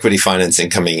amount of equity financing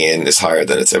coming in is higher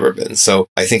than it's ever been. So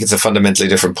I think it's a fundamentally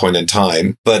different point in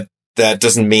time, but that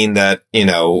doesn't mean that,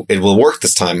 it will work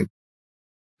this time.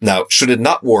 Now, should it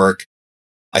not work,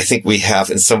 I think we have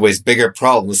in some ways bigger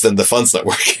problems than the fund's not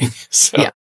working. So.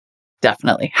 Yeah,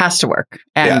 definitely. Has to work.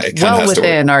 And well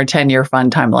within our 10-year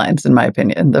fund timelines, in my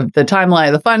opinion. The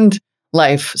timeline, the fund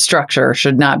life structure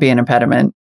should not be an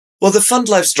impediment. Well, the fund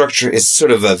life structure is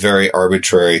sort of a very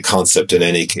arbitrary concept in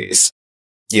any case.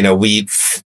 We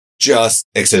just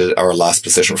exited our last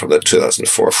position from the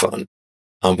 2004 fund.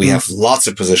 We have lots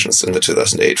of positions in the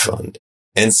 2008 fund.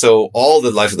 And so all the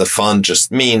life of the fund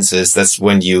just means is that's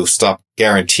when you stop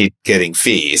guaranteed getting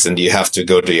fees, and you have to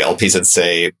go to your LPs and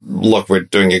say, look, we're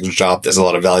doing a good job. There's a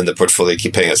lot of value in the portfolio.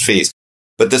 Keep paying us fees.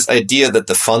 But this idea that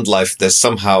the fund life, there's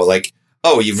somehow like,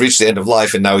 oh, you've reached the end of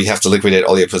life and now you have to liquidate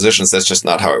all your positions. That's just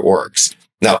not how it works.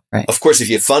 Now, Of course, if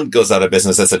your fund goes out of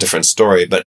business, that's a different story.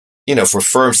 But, for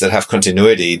firms that have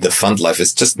continuity, the fund life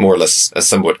is just more or less a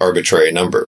somewhat arbitrary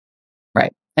number.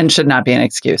 Right. And should not be an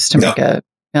excuse to make a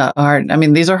hard.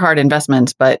 These are hard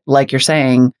investments, but like you're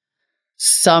saying,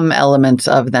 some elements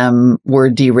of them were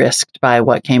de-risked by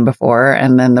what came before.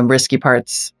 And then the risky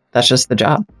parts, that's just the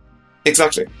job.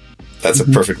 Exactly. That's a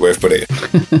perfect way of putting it.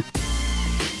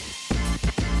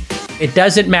 It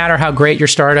doesn't matter how great your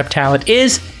startup talent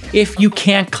is if you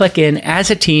can't click in as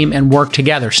a team and work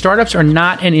together. Startups are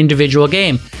not an individual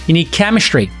game. You need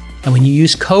chemistry. And when you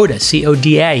use CODA,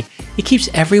 C-O-D-A, it keeps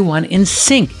everyone in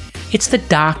sync. It's the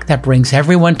doc that brings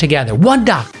everyone together. One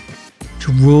doc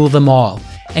to rule them all.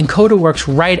 And CODA works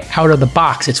right out of the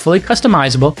box. It's fully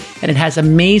customizable, and it has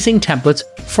amazing templates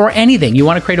for anything. You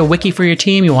want to create a wiki for your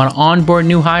team. You want to onboard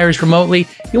new hires remotely.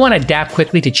 You want to adapt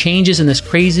quickly to changes in this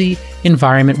crazy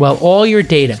environment. Well, all your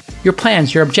data, your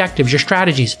plans, your objectives, your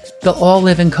strategies, they'll all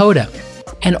live in CODA.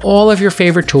 And all of your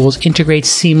favorite tools integrate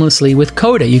seamlessly with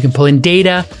CODA. You can pull in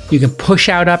data, you can push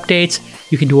out updates,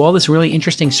 you can do all this really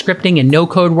interesting scripting and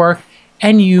no-code work,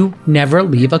 and you never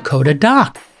leave a CODA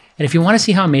doc. And if you want to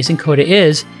see how amazing CODA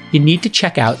is, you need to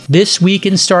check out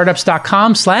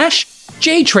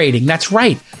thisweekinstartups.com/JTrading. That's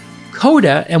right.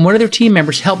 CODA and one of their team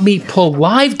members helped me pull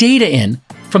live data in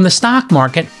from the stock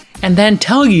market and then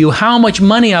tell you how much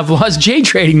money I've lost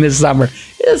JTrading this summer.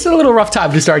 It's a little rough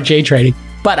time to start JTrading,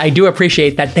 but I do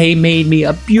appreciate that they made me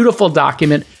a beautiful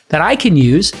document that I can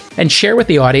use and share with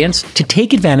the audience. To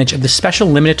take advantage of the special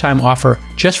limited time offer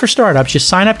just for startups, just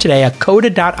sign up today at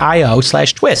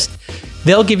coda.io/twist.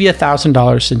 they'll give you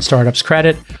 $1,000 in startups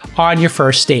credit on your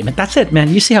first statement. That's it, man.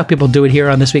 You see how people do it here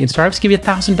on This Week in Startups? Give you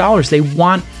 $1,000. They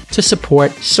want to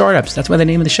support startups. That's why the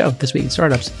name of the show, This Week in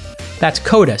Startups. That's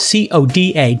Coda,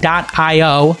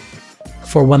 CODA.io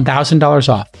for $1,000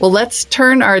 off. Well, let's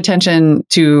turn our attention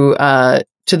to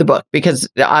the book, because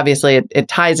obviously it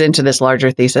ties into this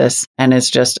larger thesis and it's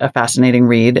just a fascinating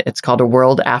read. It's called A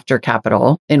World After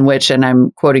Capital, in which, and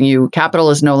I'm quoting you, capital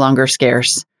is no longer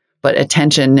scarce, but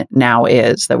attention now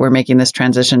is, that we're making this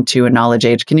transition to a knowledge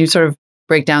age. Can you sort of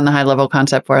break down the high level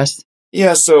concept for us?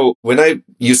 Yeah, so when I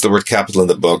use the word capital in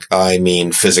the book, I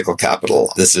mean physical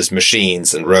capital. This is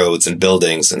machines and roads and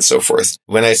buildings and so forth.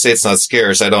 When I say it's not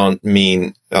scarce, I don't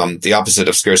mean the opposite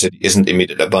of scarcity isn't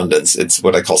immediate abundance. It's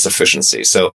what I call sufficiency.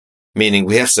 So meaning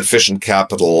we have sufficient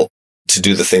capital to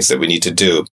do the things that we need to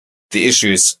do. The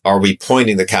issue is, are we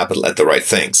pointing the capital at the right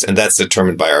things? And that's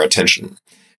determined by our attention.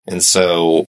 And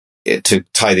so to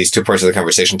tie these two parts of the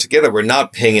conversation together, we're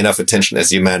not paying enough attention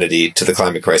as humanity to the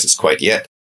climate crisis quite yet.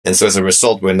 And so as a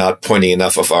result, we're not pointing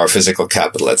enough of our physical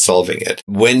capital at solving it.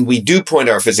 When we do point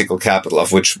our physical capital,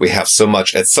 of which we have so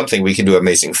much, at something, we can do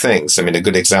amazing things. I mean, a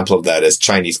good example of that is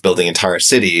Chinese building entire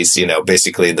cities,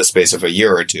 basically in the space of a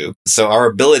year or two. So our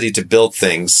ability to build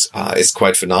things is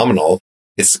quite phenomenal.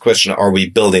 It's the question, are we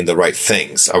building the right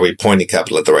things? Are we pointing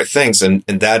capital at the right things? And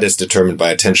that is determined by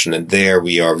attention. And there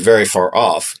we are very far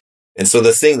off. And so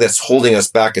the thing that's holding us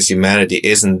back as humanity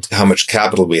isn't how much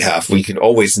capital we have. We can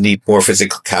always need more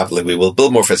physical capital, and we will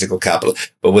build more physical capital.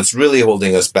 But what's really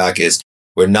holding us back is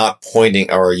we're not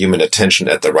pointing our human attention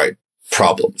at the right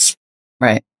problems.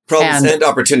 Right. Problems and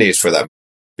opportunities for them.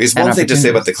 Because one thing to say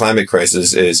about the climate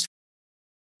crisis is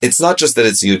it's not just that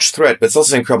it's a huge threat, but it's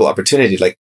also an incredible opportunity.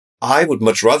 Like, I would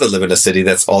much rather live in a city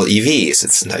that's all EVs.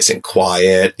 It's nice and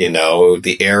quiet,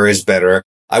 the air is better.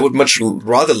 I would much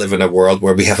rather live in a world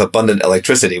where we have abundant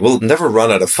electricity. We'll never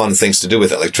run out of fun things to do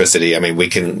with electricity. I mean, we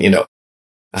can,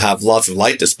 have lots of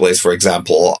light displays, for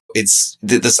example. It's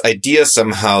this idea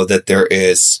somehow that there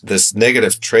is this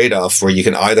negative trade-off where you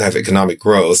can either have economic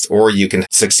growth or you can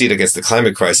succeed against the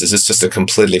climate crisis. It's just a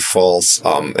completely false,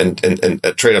 and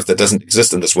a trade-off that doesn't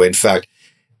exist in this way. In fact,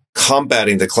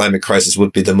 combating the climate crisis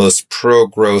would be the most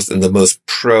pro-growth and the most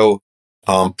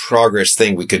pro-progress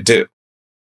thing we could do.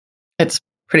 It's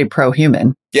pretty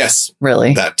pro-human. Yes.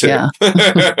 Really. That too. Yeah.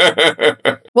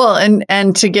 Well,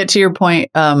 and to get to your point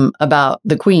about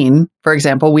the Queen, for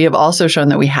example, we have also shown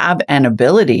that we have an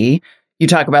ability. You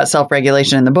talk about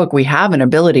self-regulation in the book. We have an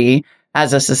ability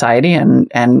as a society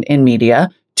and in media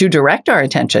to direct our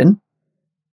attention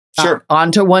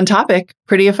onto one topic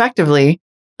pretty effectively.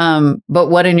 But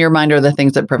what in your mind are the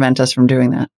things that prevent us from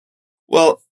doing that?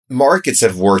 Well, markets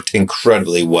have worked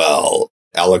incredibly well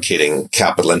allocating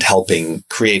capital and helping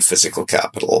create physical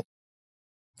capital.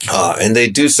 And they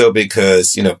do so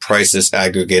because, prices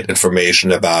aggregate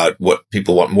information about what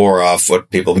people want more of, what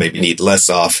people maybe need less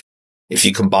of. If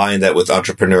you combine that with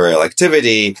entrepreneurial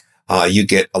activity, you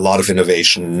get a lot of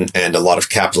innovation and a lot of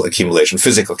capital accumulation,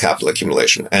 physical capital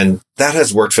accumulation. And that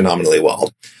has worked phenomenally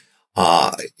well.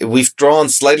 We've drawn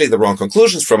slightly the wrong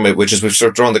conclusions from it, which is we've sort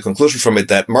of drawn the conclusion from it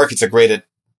that markets are great at,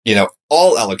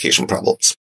 all allocation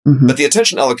problems. Mm-hmm. But the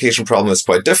attention allocation problem is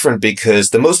quite different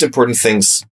because the most important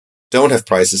things don't have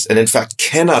prices and in fact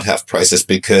cannot have prices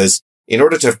because in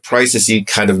order to have prices, you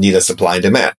kind of need a supply and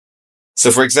demand.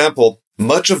 So for example,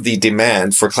 much of the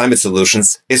demand for climate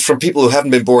solutions is from people who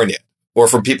haven't been born yet or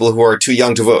from people who are too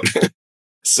young to vote.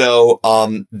 So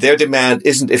their demand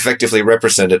isn't effectively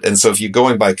represented. And so if you're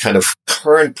going by kind of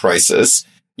current prices,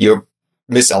 you're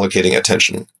misallocating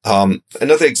attention.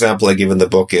 Another example I give in the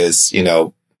book is,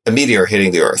 a meteor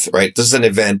hitting the Earth, right? This is an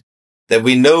event that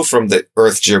we know from the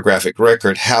Earth's geographic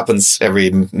record happens every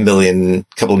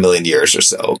couple million years or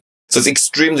so. So it's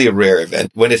extremely a rare event.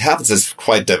 When it happens, it's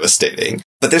quite devastating.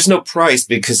 But there's no price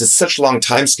because it's such long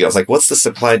time scales. Like, what's the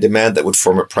supply and demand that would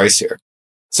form a price here?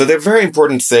 So they're very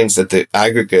important things at the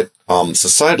aggregate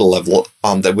societal level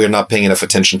that we're not paying enough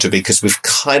attention to because we've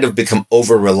kind of become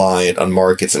over-reliant on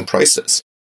markets and prices.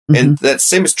 And that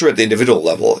same is true at the individual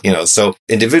level, So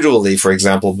individually, for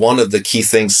example, one of the key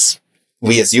things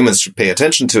we as humans should pay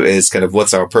attention to is kind of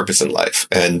what's our purpose in life.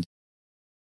 And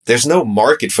there's no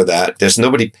market for that. There's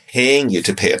nobody paying you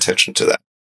to pay attention to that.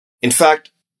 In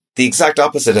fact, the exact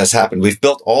opposite has happened. We've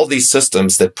built all these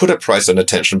systems that put a price on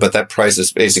attention, but that price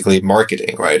is basically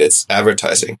marketing, right? It's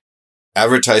advertising.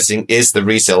 Advertising is the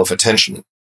resale of attention.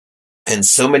 And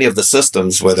so many of the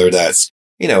systems, whether that's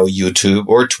YouTube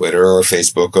or Twitter or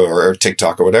Facebook or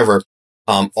TikTok or whatever,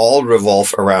 all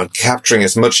revolve around capturing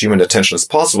as much human attention as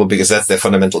possible because that's their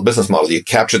fundamental business model. You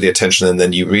capture the attention and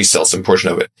then you resell some portion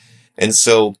of it. And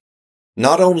so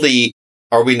not only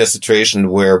are we in a situation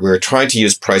where we're trying to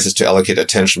use prices to allocate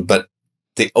attention, but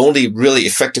the only really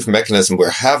effective mechanism we're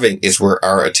having is where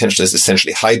our attention is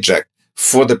essentially hijacked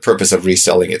for the purpose of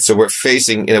reselling it. So we're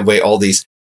facing, in a way, all these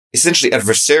essentially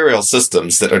adversarial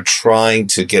systems that are trying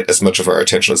to get as much of our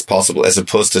attention as possible, as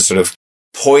opposed to sort of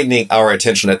pointing our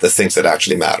attention at the things that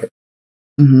actually matter.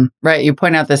 Mm-hmm. Right. You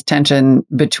point out this tension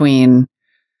between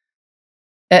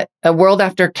a world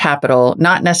after capital,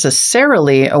 not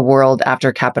necessarily a world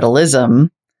after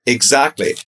capitalism.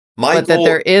 Exactly. But that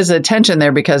there is a tension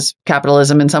there because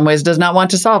capitalism in some ways does not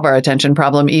want to solve our attention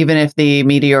problem, even if the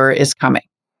meteor is coming.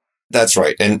 That's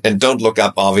right. And Don't Look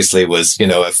Up obviously was,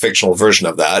 a fictional version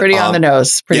of that. Pretty on the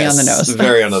nose. Yes, on the nose.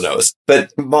 Very on the nose.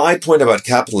 But my point about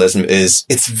capitalism is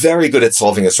it's very good at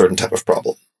solving a certain type of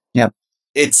problem. Yep.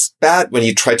 It's bad when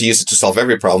you try to use it to solve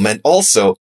every problem. And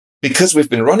also, because we've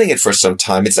been running it for some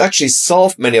time, it's actually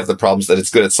solved many of the problems that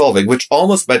it's good at solving, which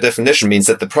almost by definition means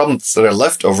that the problems that are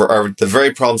left over are the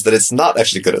very problems that it's not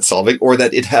actually good at solving, or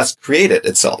that it has created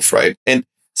itself, right? And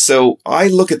so I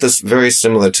look at this very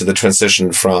similar to the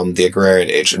transition from the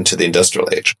agrarian age into the industrial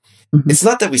age. Mm-hmm. It's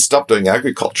not that we stopped doing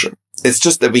agriculture. It's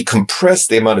just that we compressed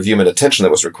the amount of human attention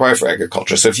that was required for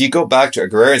agriculture. So if you go back to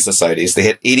agrarian societies, they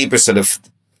had 80% of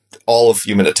all of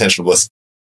human attention was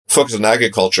focused on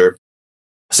agriculture,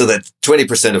 so that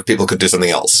 20% of people could do something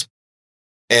else.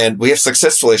 And we have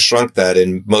successfully shrunk that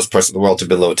in most parts of the world to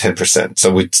below 10%.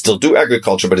 So we still do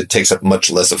agriculture, but it takes up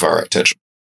much less of our attention.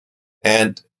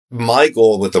 And my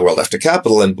goal with the world after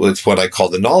capital and with what I call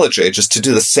the knowledge age is to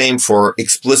do the same for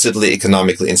explicitly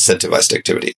economically incentivized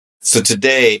activity. So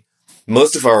today,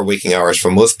 most of our waking hours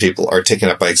for most people are taken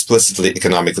up by explicitly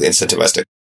economically incentivized activity,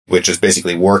 which is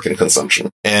basically work and consumption.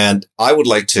 And I would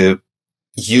like to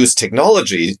use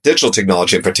technology, digital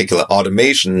technology in particular,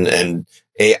 automation and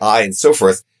AI and so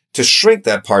forth, to shrink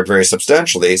that part very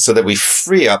substantially so that we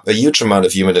free up a huge amount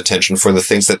of human attention for the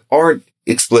things that aren't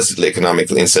explicitly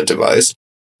economically incentivized.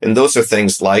 And those are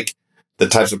things like the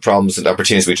types of problems and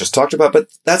opportunities we just talked about, but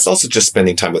that's also just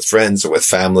spending time with friends or with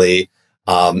family,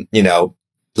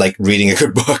 like reading a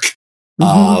good book.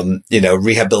 Mm-hmm.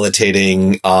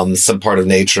 Rehabilitating, some part of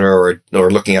nature or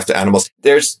looking after animals.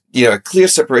 There's, a clear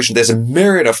separation. There's a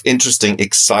myriad of interesting,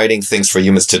 exciting things for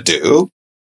humans to do.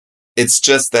 It's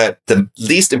just that the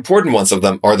least important ones of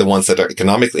them are the ones that are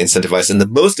economically incentivized. And the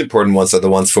most important ones are the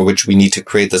ones for which we need to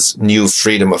create this new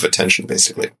freedom of attention,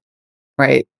 basically.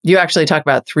 Right. You actually talk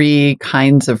about 3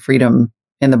 kinds of freedom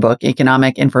in the book: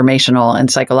 economic, informational,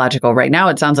 and psychological. Right now,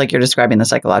 it sounds like you're describing the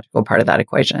psychological part of that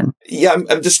equation. Yeah,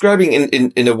 I'm describing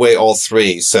in a way all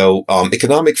 3. So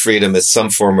economic freedom is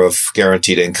some form of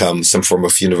guaranteed income, some form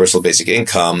of universal basic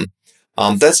income.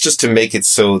 That's just to make it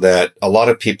so that a lot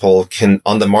of people can,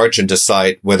 on the margin,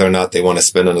 decide whether or not they want to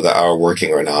spend another hour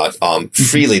working or not,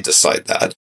 freely decide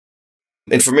that.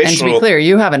 Informational. And to be clear,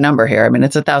 you have a number here. I mean,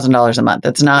 it's $1,000 a month.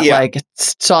 It's not like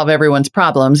solve everyone's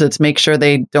problems. It's make sure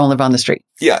they don't live on the street.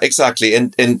 Yeah, exactly.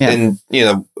 And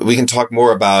we can talk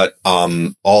more about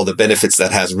all the benefits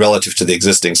that has relative to the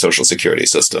existing social security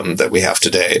system that we have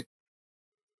today.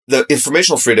 The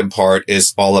informational freedom part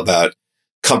is all about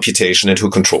computation and who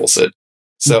controls it.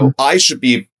 So I should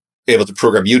be able to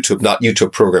program YouTube, not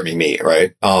YouTube programming me,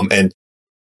 right? And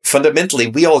fundamentally,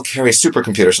 we all carry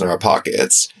supercomputers in our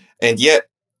pockets. And yet,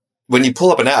 when you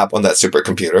pull up an app on that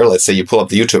supercomputer, let's say you pull up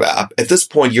the YouTube app, at this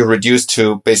point, you're reduced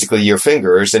to basically your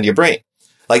fingers and your brain.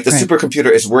 Like the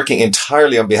supercomputer is working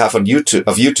entirely on behalf of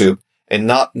YouTube and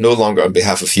no longer on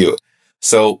behalf of you.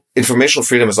 So informational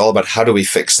freedom is all about how do we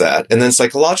fix that? And then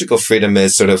psychological freedom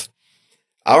is sort of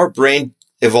our brain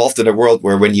evolved in a world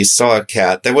where when you saw a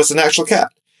cat, there was an actual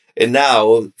cat. And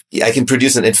now I can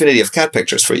produce an infinity of cat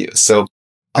pictures for you. So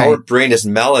our brain is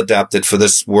maladapted for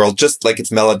this world, just like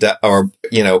it's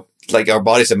like our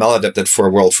bodies are maladapted for a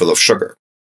world full of sugar.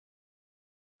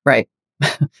 Right.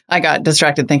 I got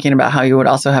distracted thinking about how you would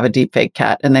also have a deep fake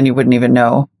cat, and then you wouldn't even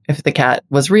know if the cat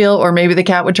was real, or maybe the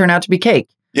cat would turn out to be cake.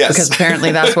 Yes. Because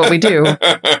apparently that's what we do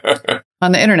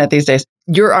on the internet these days.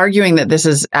 You're arguing that this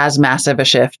is as massive a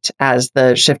shift as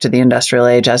the shift to the industrial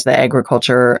age, as the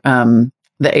agriculture, the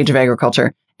age of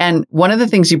agriculture. And one of the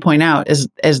things you point out is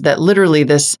that literally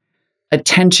this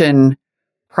attention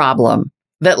problem,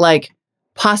 that like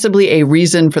possibly a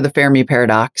reason for the Fermi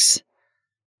paradox,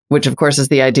 which of course is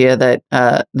the idea that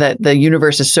that the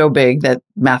universe is so big that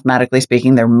mathematically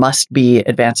speaking, there must be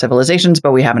advanced civilizations,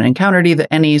 but we haven't encountered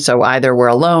any. So either we're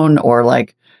alone or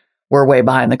like we're way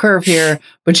behind the curve here.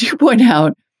 But you point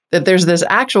out that there's this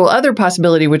actual other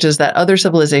possibility, which is that other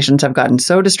civilizations have gotten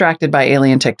so distracted by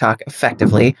alien TikTok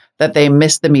effectively that they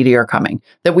miss the meteor coming,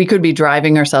 that we could be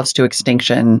driving ourselves to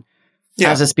extinction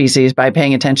as a species by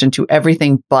paying attention to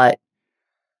everything but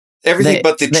everything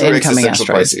but the true existential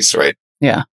crises, right?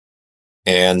 Yeah.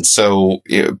 And so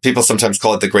people sometimes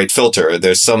call it the great filter.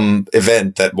 There's some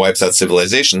event that wipes out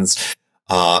civilizations.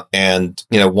 And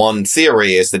one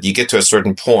theory is that you get to a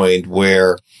certain point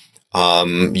where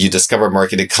you discover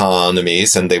market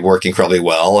economies and they work incredibly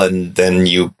well. And then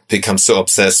you become so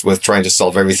obsessed with trying to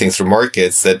solve everything through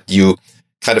markets that you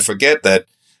kind of forget that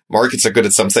markets are good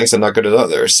at some things and not good at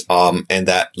others. And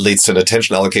that leads to an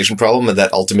attention allocation problem, and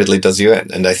that ultimately does you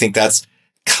in. And I think that's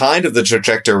kind of the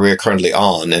trajectory we're currently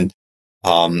on. And,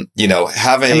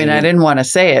 having... I mean, I didn't want to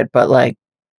say it, but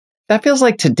that feels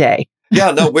like today.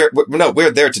 Yeah, no,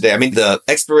 we're there today. I mean, the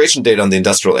expiration date on the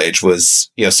industrial age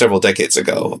was, several decades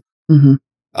ago. Mm-hmm.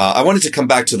 I wanted to come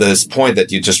back to this point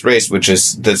that you just raised, which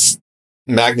is this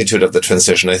magnitude of the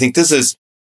transition. I think this is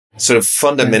sort of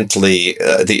fundamentally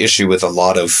the issue with a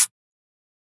lot of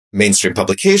mainstream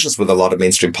publications, with a lot of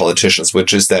mainstream politicians,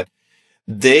 which is that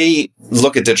they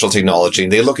look at digital technology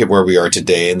and they look at where we are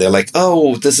today and they're like,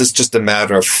 oh, this is just a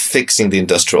matter of fixing the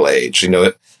industrial age.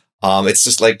 It's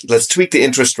just like, let's tweak the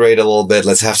interest rate a little bit.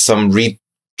 Let's have some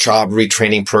job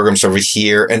retraining programs over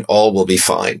here and all will be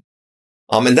fine.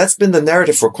 And that's been the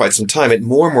narrative for quite some time. And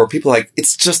more people are like,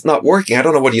 it's just not working. I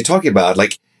don't know what you're talking about.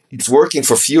 Like, it's working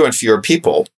for fewer and fewer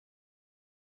people.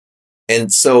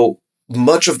 And so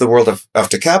much of the world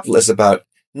after capital is about,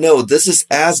 no, this is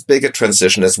as big a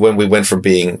transition as when we went from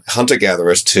being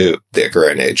hunter-gatherers to the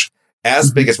agrarian age,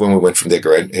 as big as when we went from the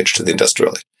agrarian age to the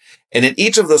industrial age. And in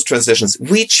each of those transitions,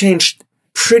 we changed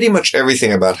pretty much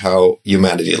everything about how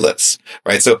humanity lives,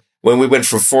 right? So when we went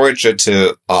from forager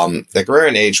to the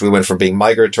agrarian age, we went from being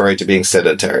migratory to being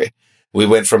sedentary. We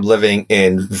went from living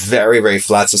in very, very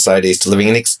flat societies to living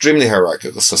in extremely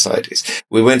hierarchical societies.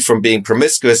 We went from being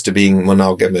promiscuous to being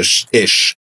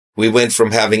monogamish-ish. We went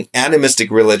from having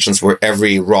animistic religions where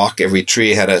every rock, every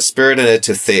tree had a spirit in it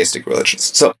to theistic religions.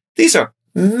 So these are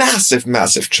massive,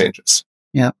 massive changes.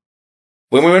 Yeah.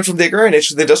 When we went from the agrarian age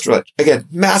to the industrial age, again,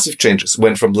 massive changes.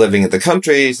 Went from living in the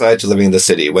countryside to living in the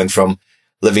city. Went from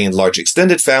living in large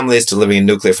extended families to living in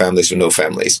nuclear families or no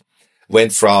families.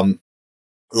 Went from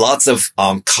lots of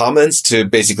commons to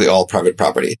basically all private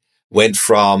property. Went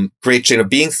from great chain of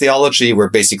being theology, where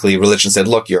basically religion said,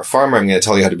 look, you're a farmer. I'm going to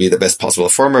tell you how to be the best possible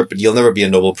farmer, but you'll never be a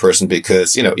noble person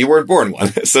because, you weren't born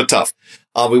one. It's so tough.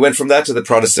 We went from that to the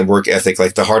Protestant work ethic,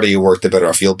 like the harder you work, the better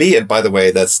off you'll be. And by the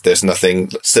way, there's nothing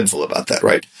sinful about that,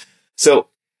 right? So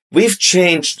we've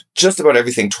changed just about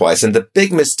everything twice. And the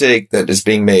big mistake that is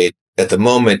being made at the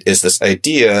moment is this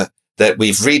idea that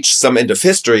we've reached some end of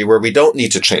history where we don't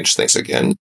need to change things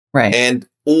again. Right.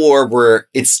 Or where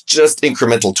it's just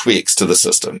incremental tweaks to the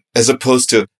system, as opposed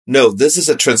to, no, this is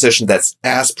a transition that's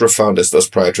as profound as those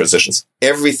prior transitions.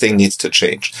 Everything needs to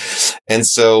change. And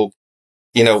so,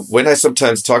 when I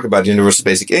sometimes talk about universal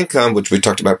basic income, which we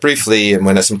talked about briefly, and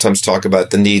when I sometimes talk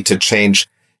about the need to change,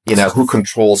 who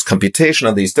controls computation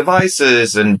on these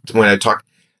devices, and when I talk,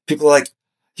 people are like,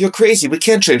 you're crazy. We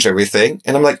can't change everything.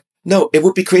 And I'm like, no, it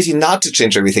would be crazy not to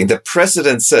change everything. The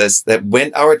precedent says that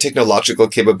when our technological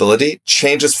capability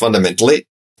changes fundamentally,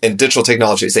 and digital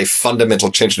technology is a fundamental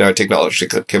change in our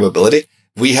technological capability,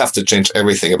 we have to change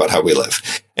everything about how we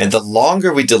live. And the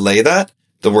longer we delay that,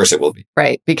 the worse it will be.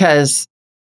 Right. Because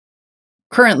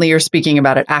currently you're speaking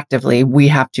about it actively. We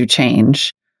have to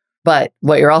change. But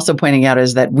what you're also pointing out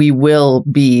is that we will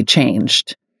be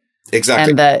changed.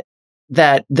 Exactly. And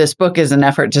that this book is an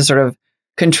effort to sort of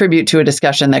contribute to a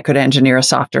discussion that could engineer a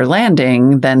softer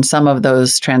landing than some of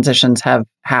those transitions have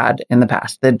had in the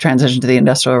past. The transition to the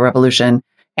Industrial Revolution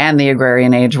and the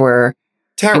Agrarian Age were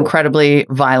terrible. Incredibly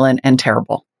violent and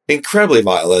terrible. Incredibly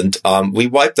violent. We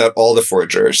wiped out all the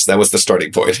foragers. That was the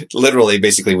starting point. Literally,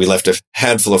 basically, we left a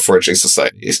handful of foraging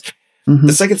societies. Mm-hmm.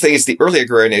 The second thing is the early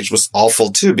Agrarian Age was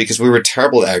awful too, because we were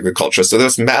terrible at agriculture. So there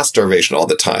was mass starvation all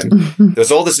the time. Mm-hmm. There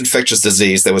was all this infectious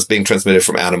disease that was being transmitted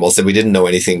from animals that we didn't know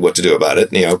anything what to do about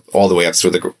it, all the way up through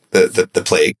the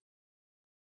plague.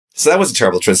 So that was a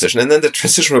terrible transition. And then the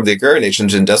transition from the Agrarian Age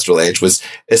into the Industrial Age was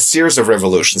a series of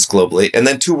revolutions globally, and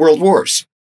then 2 world wars.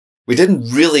 We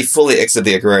didn't really fully exit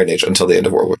the Agrarian Age until the end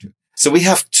of World War II. So we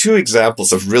have 2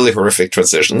 examples of really horrific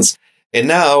transitions. And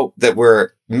now that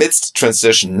we're midst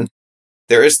transition,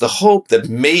 there is the hope that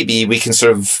maybe we can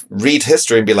sort of read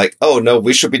history and be like, oh, no,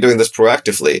 we should be doing this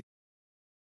proactively.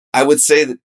 I would say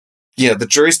that, the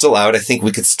jury's still out. I think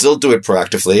we could still do it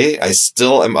proactively. I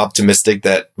still am optimistic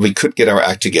that we could get our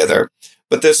act together.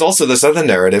 But there's also this other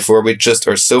narrative where we just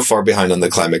are so far behind on the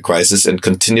climate crisis and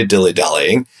continue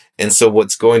dilly-dallying. And so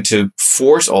what's going to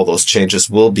force all those changes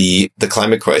will be the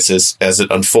climate crisis as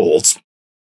it unfolds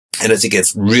and as it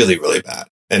gets really, really bad.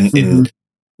 And in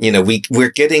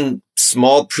we're getting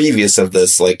small previews of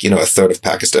this, like, a third of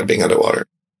Pakistan being underwater.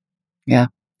 Yeah.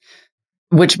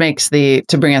 Which makes to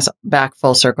bring us back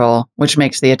full circle, which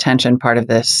makes the attention part of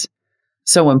this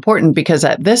so important, because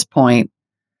at this point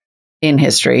in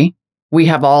history, we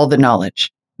have all the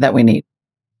knowledge that we need.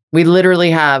 We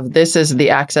literally this is the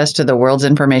access to the world's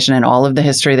information and all of the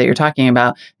history that you're talking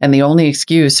about. And the only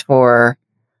excuse for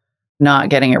not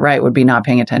getting it right would be not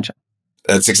paying attention.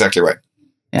 That's exactly right.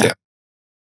 Yeah.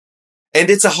 And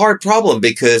it's a hard problem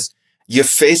because you're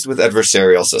faced with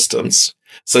adversarial systems.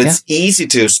 So it's easy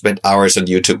to spend hours on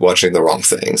YouTube watching the wrong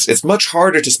things. It's much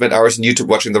harder to spend hours on YouTube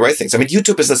watching the right things. I mean,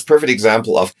 YouTube is this perfect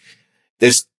example of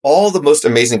there's all the most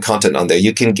amazing content on there.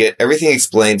 You can get everything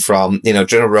explained from,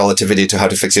 general relativity to how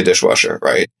to fix your dishwasher,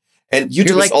 right? And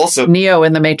YouTube is also Neo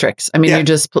in the Matrix. I mean,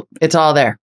 it's all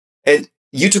there. And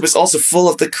YouTube is also full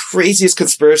of the craziest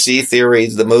conspiracy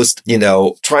theories, the most,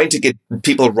 trying to get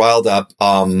people riled up,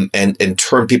 and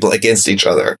turn people against each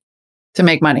other. To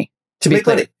make money. To make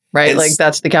money. Right? And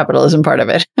that's the capitalism part of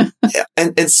it. Yeah.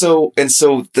 And so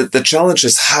the challenge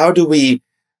is, how do we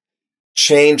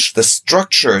change the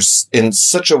structures in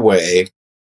such a way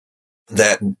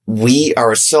that we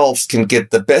ourselves can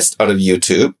get the best out of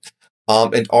YouTube,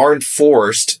 and aren't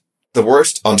forced the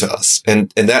worst onto us?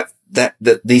 And that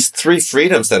these three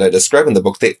freedoms that I describe in the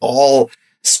book, they all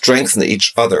strengthen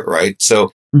each other, right?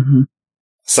 So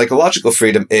psychological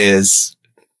freedom is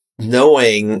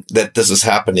knowing that this is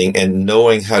happening and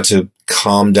knowing how to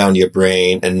calm down your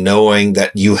brain and knowing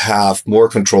that you have more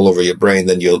control over your brain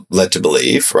than you're led to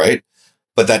believe, right?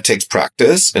 But that takes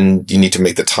practice, and you need to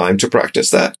make the time to practice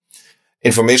that.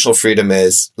 Informational freedom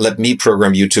is, let me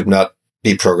program YouTube, not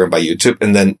be programmed by YouTube.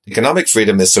 And then economic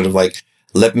freedom is sort of like,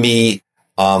 let me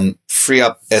free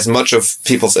up as much of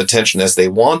people's attention as they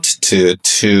want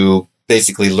to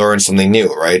basically learn something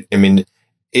new, right? I mean,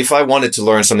 if I wanted to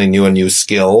learn something new, a new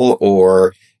skill,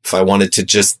 or if I wanted to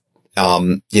just,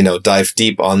 dive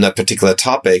deep on that particular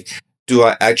topic, do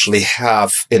I actually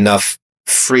have enough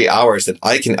free hours that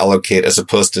I can allocate, as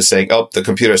opposed to saying, oh, the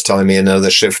computer is telling me another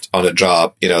shift on a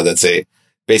job, that's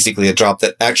basically a job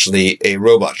that actually a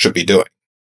robot should be doing.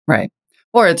 Right.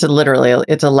 Or it's a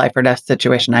life or death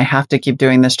situation. I have to keep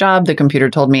doing this job. The computer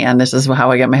told me, and this is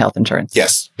how I get my health insurance.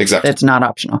 Yes, exactly. It's not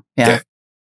optional. Yeah.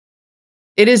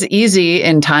 It is easy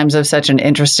in times of such an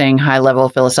interesting high-level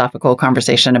philosophical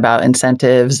conversation about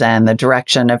incentives and the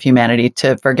direction of humanity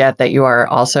to forget that you are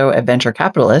also a venture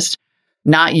capitalist,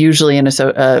 not usually in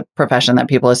a profession that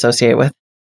people associate with.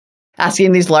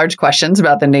 Asking these large questions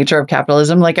about the nature of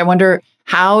capitalism, like, I wonder,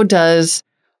 how does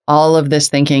all of this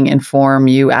thinking inform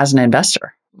you as an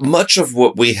investor? Much of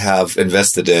what we have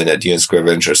invested in at Union Square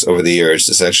Ventures over the years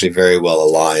is actually very well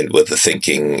aligned with the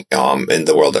thinking in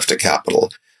the world after capital.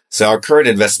 So our current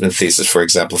investment thesis, for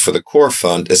example, for the core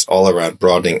fund is all around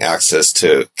broadening access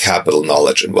to capital,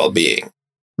 knowledge, and well-being.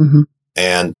 Mm-hmm.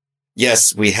 And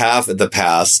yes, we have in the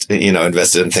past,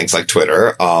 invested in things like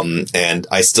Twitter. And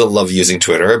I still love using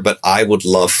Twitter, but I would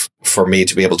love for me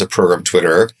to be able to program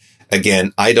Twitter.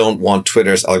 Again, I don't want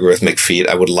Twitter's algorithmic feed.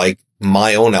 I would like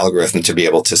my own algorithm to be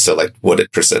able to select what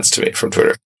it presents to me from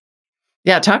Twitter.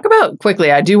 Yeah, talk about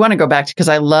quickly. I do want to go back to, because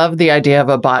I love the idea of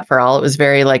a bot for all. It was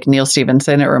very like Neil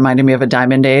Stephenson. It reminded me of a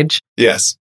Diamond Age.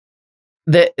 Yes.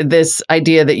 This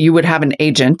idea that you would have an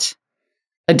agent,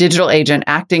 a digital agent,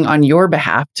 acting on your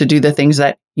behalf to do the things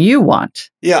that you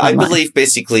want. Yeah, online. I believe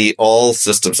basically all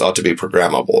systems ought to be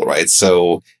programmable, right?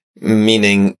 So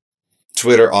meaning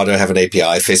Twitter ought to have an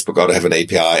API, Facebook ought to have an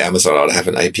API, Amazon ought to have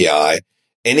an API.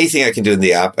 Anything I can do in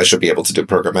the app, I should be able to do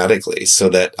programmatically, so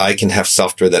that I can have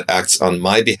software that acts on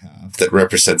my behalf, that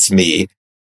represents me.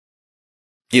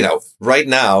 Right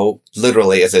now,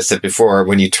 literally, as I said before,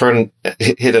 when you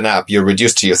hit an app, you're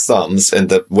reduced to your thumbs,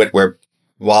 and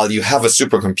while you have a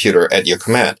supercomputer at your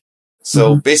command.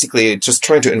 So basically, just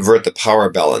trying to invert the power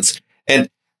balance. And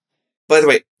by the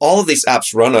way, all of these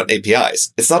apps run on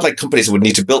APIs. It's not like companies would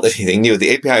need to build anything new.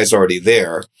 The API is already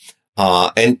there.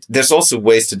 And there's also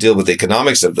ways to deal with the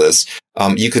economics of this.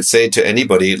 You could say to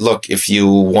anybody, look, if you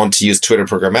want to use Twitter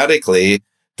programmatically,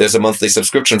 there's a monthly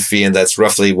subscription fee, and that's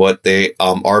roughly what the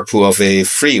ARPU of a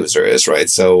free user is, right?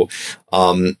 So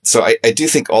I do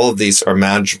think all of these are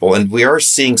manageable, and we are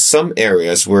seeing some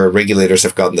areas where regulators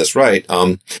have gotten this right.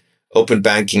 Open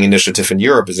banking initiative in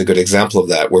Europe is a good example of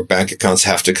that, where bank accounts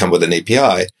have to come with an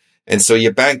API. And so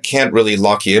your bank can't really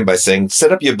lock you in by saying,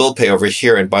 set up your bill pay over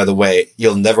here. And by the way,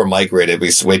 you'll never migrate it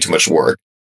because it's way too much work.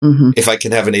 Mm-hmm. If I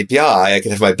can have an API, I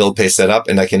can have my bill pay set up,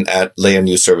 and I can layer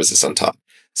new services on top.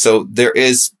 So there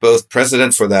is both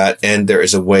precedent for that, and there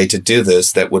is a way to do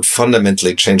this that would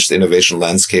fundamentally change the innovation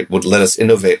landscape, would let us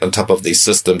innovate on top of these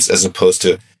systems, as opposed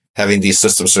to having these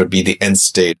systems sort of be the end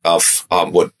state of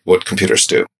what computers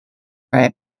do.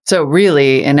 Right. So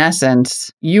really, in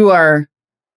essence, you are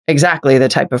exactly the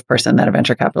type of person that a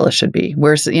venture capitalist should be.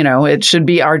 It should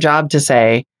be our job to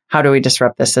say, how do we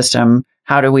disrupt the system?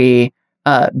 How do we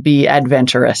be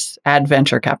adventurous, add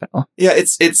venture capital? Yeah,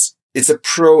 it's a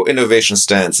pro-innovation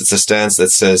stance. It's a stance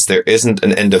that says there isn't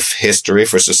an end of history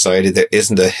for society. There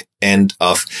isn't an end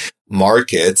of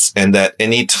markets. And that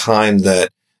any time that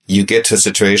you get to a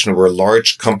situation where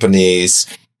large companies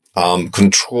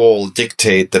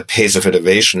dictate the pace of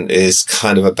innovation is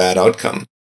kind of a bad outcome.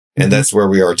 And that's where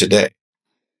we are today.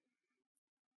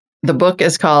 The book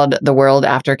is called The World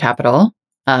After Capital.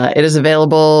 It is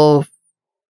available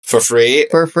for free.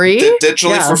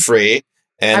 Digitally for free.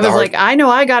 And I was I know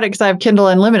I got it because I have Kindle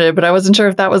Unlimited, but I wasn't sure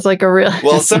if that was like a real...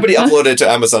 Well, somebody uploaded it to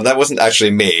Amazon. That wasn't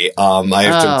actually me. I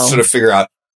have to sort of figure out.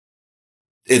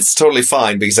 It's totally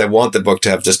fine because I want the book to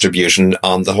have distribution.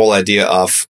 The whole idea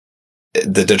of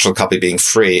the digital copy being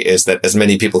free is that as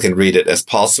many people can read it as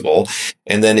possible.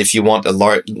 And then if you want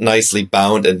a nicely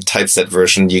bound and typeset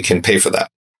version, you can pay for that.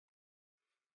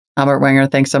 Albert Wenger,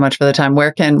 thanks so much for the time.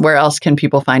 Where else can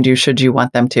people find you should you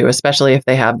want them to, especially if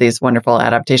they have these wonderful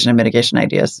adaptation and mitigation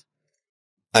ideas?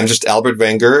 I'm just Albert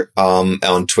Wenger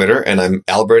on Twitter, and I'm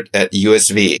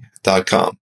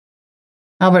albert@usv.com.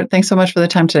 Albert, thanks so much for the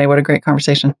time today. What a great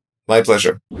conversation. My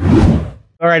pleasure.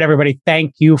 All right, everybody.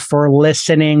 Thank you for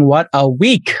listening. What a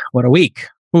week. What a week.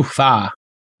 Oofa.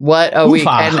 What a week.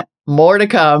 And more to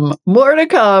come. More to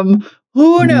come.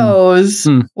 Who knows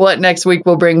what next week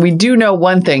will bring? We do know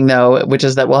one thing, though, which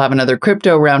is that we'll have another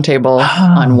crypto roundtable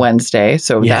on Wednesday.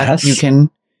 So that you can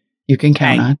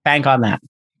count on. Bank on that.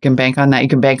 You can bank on that. You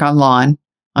can bank on Lon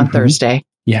on Thursday.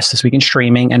 Yes, this week in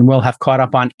streaming. And we'll have caught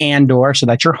up on Andor. So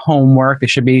that's your homework. There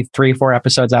should be 3-4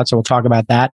 episodes out. So we'll talk about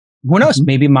that. Who knows?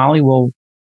 Maybe Molly will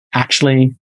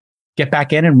actually get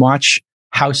back in and watch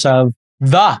House of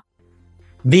the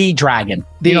Dragon.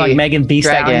 Like Megan Thee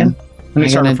Stallion. I'm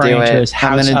going to do it.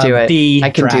 I'm going to do it. I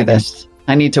can do this.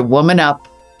 I need to woman up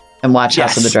and watch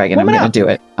House of the Dragon. I'm going to do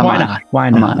it. Why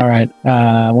not? All right.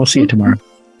 We'll see you tomorrow.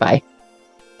 Bye.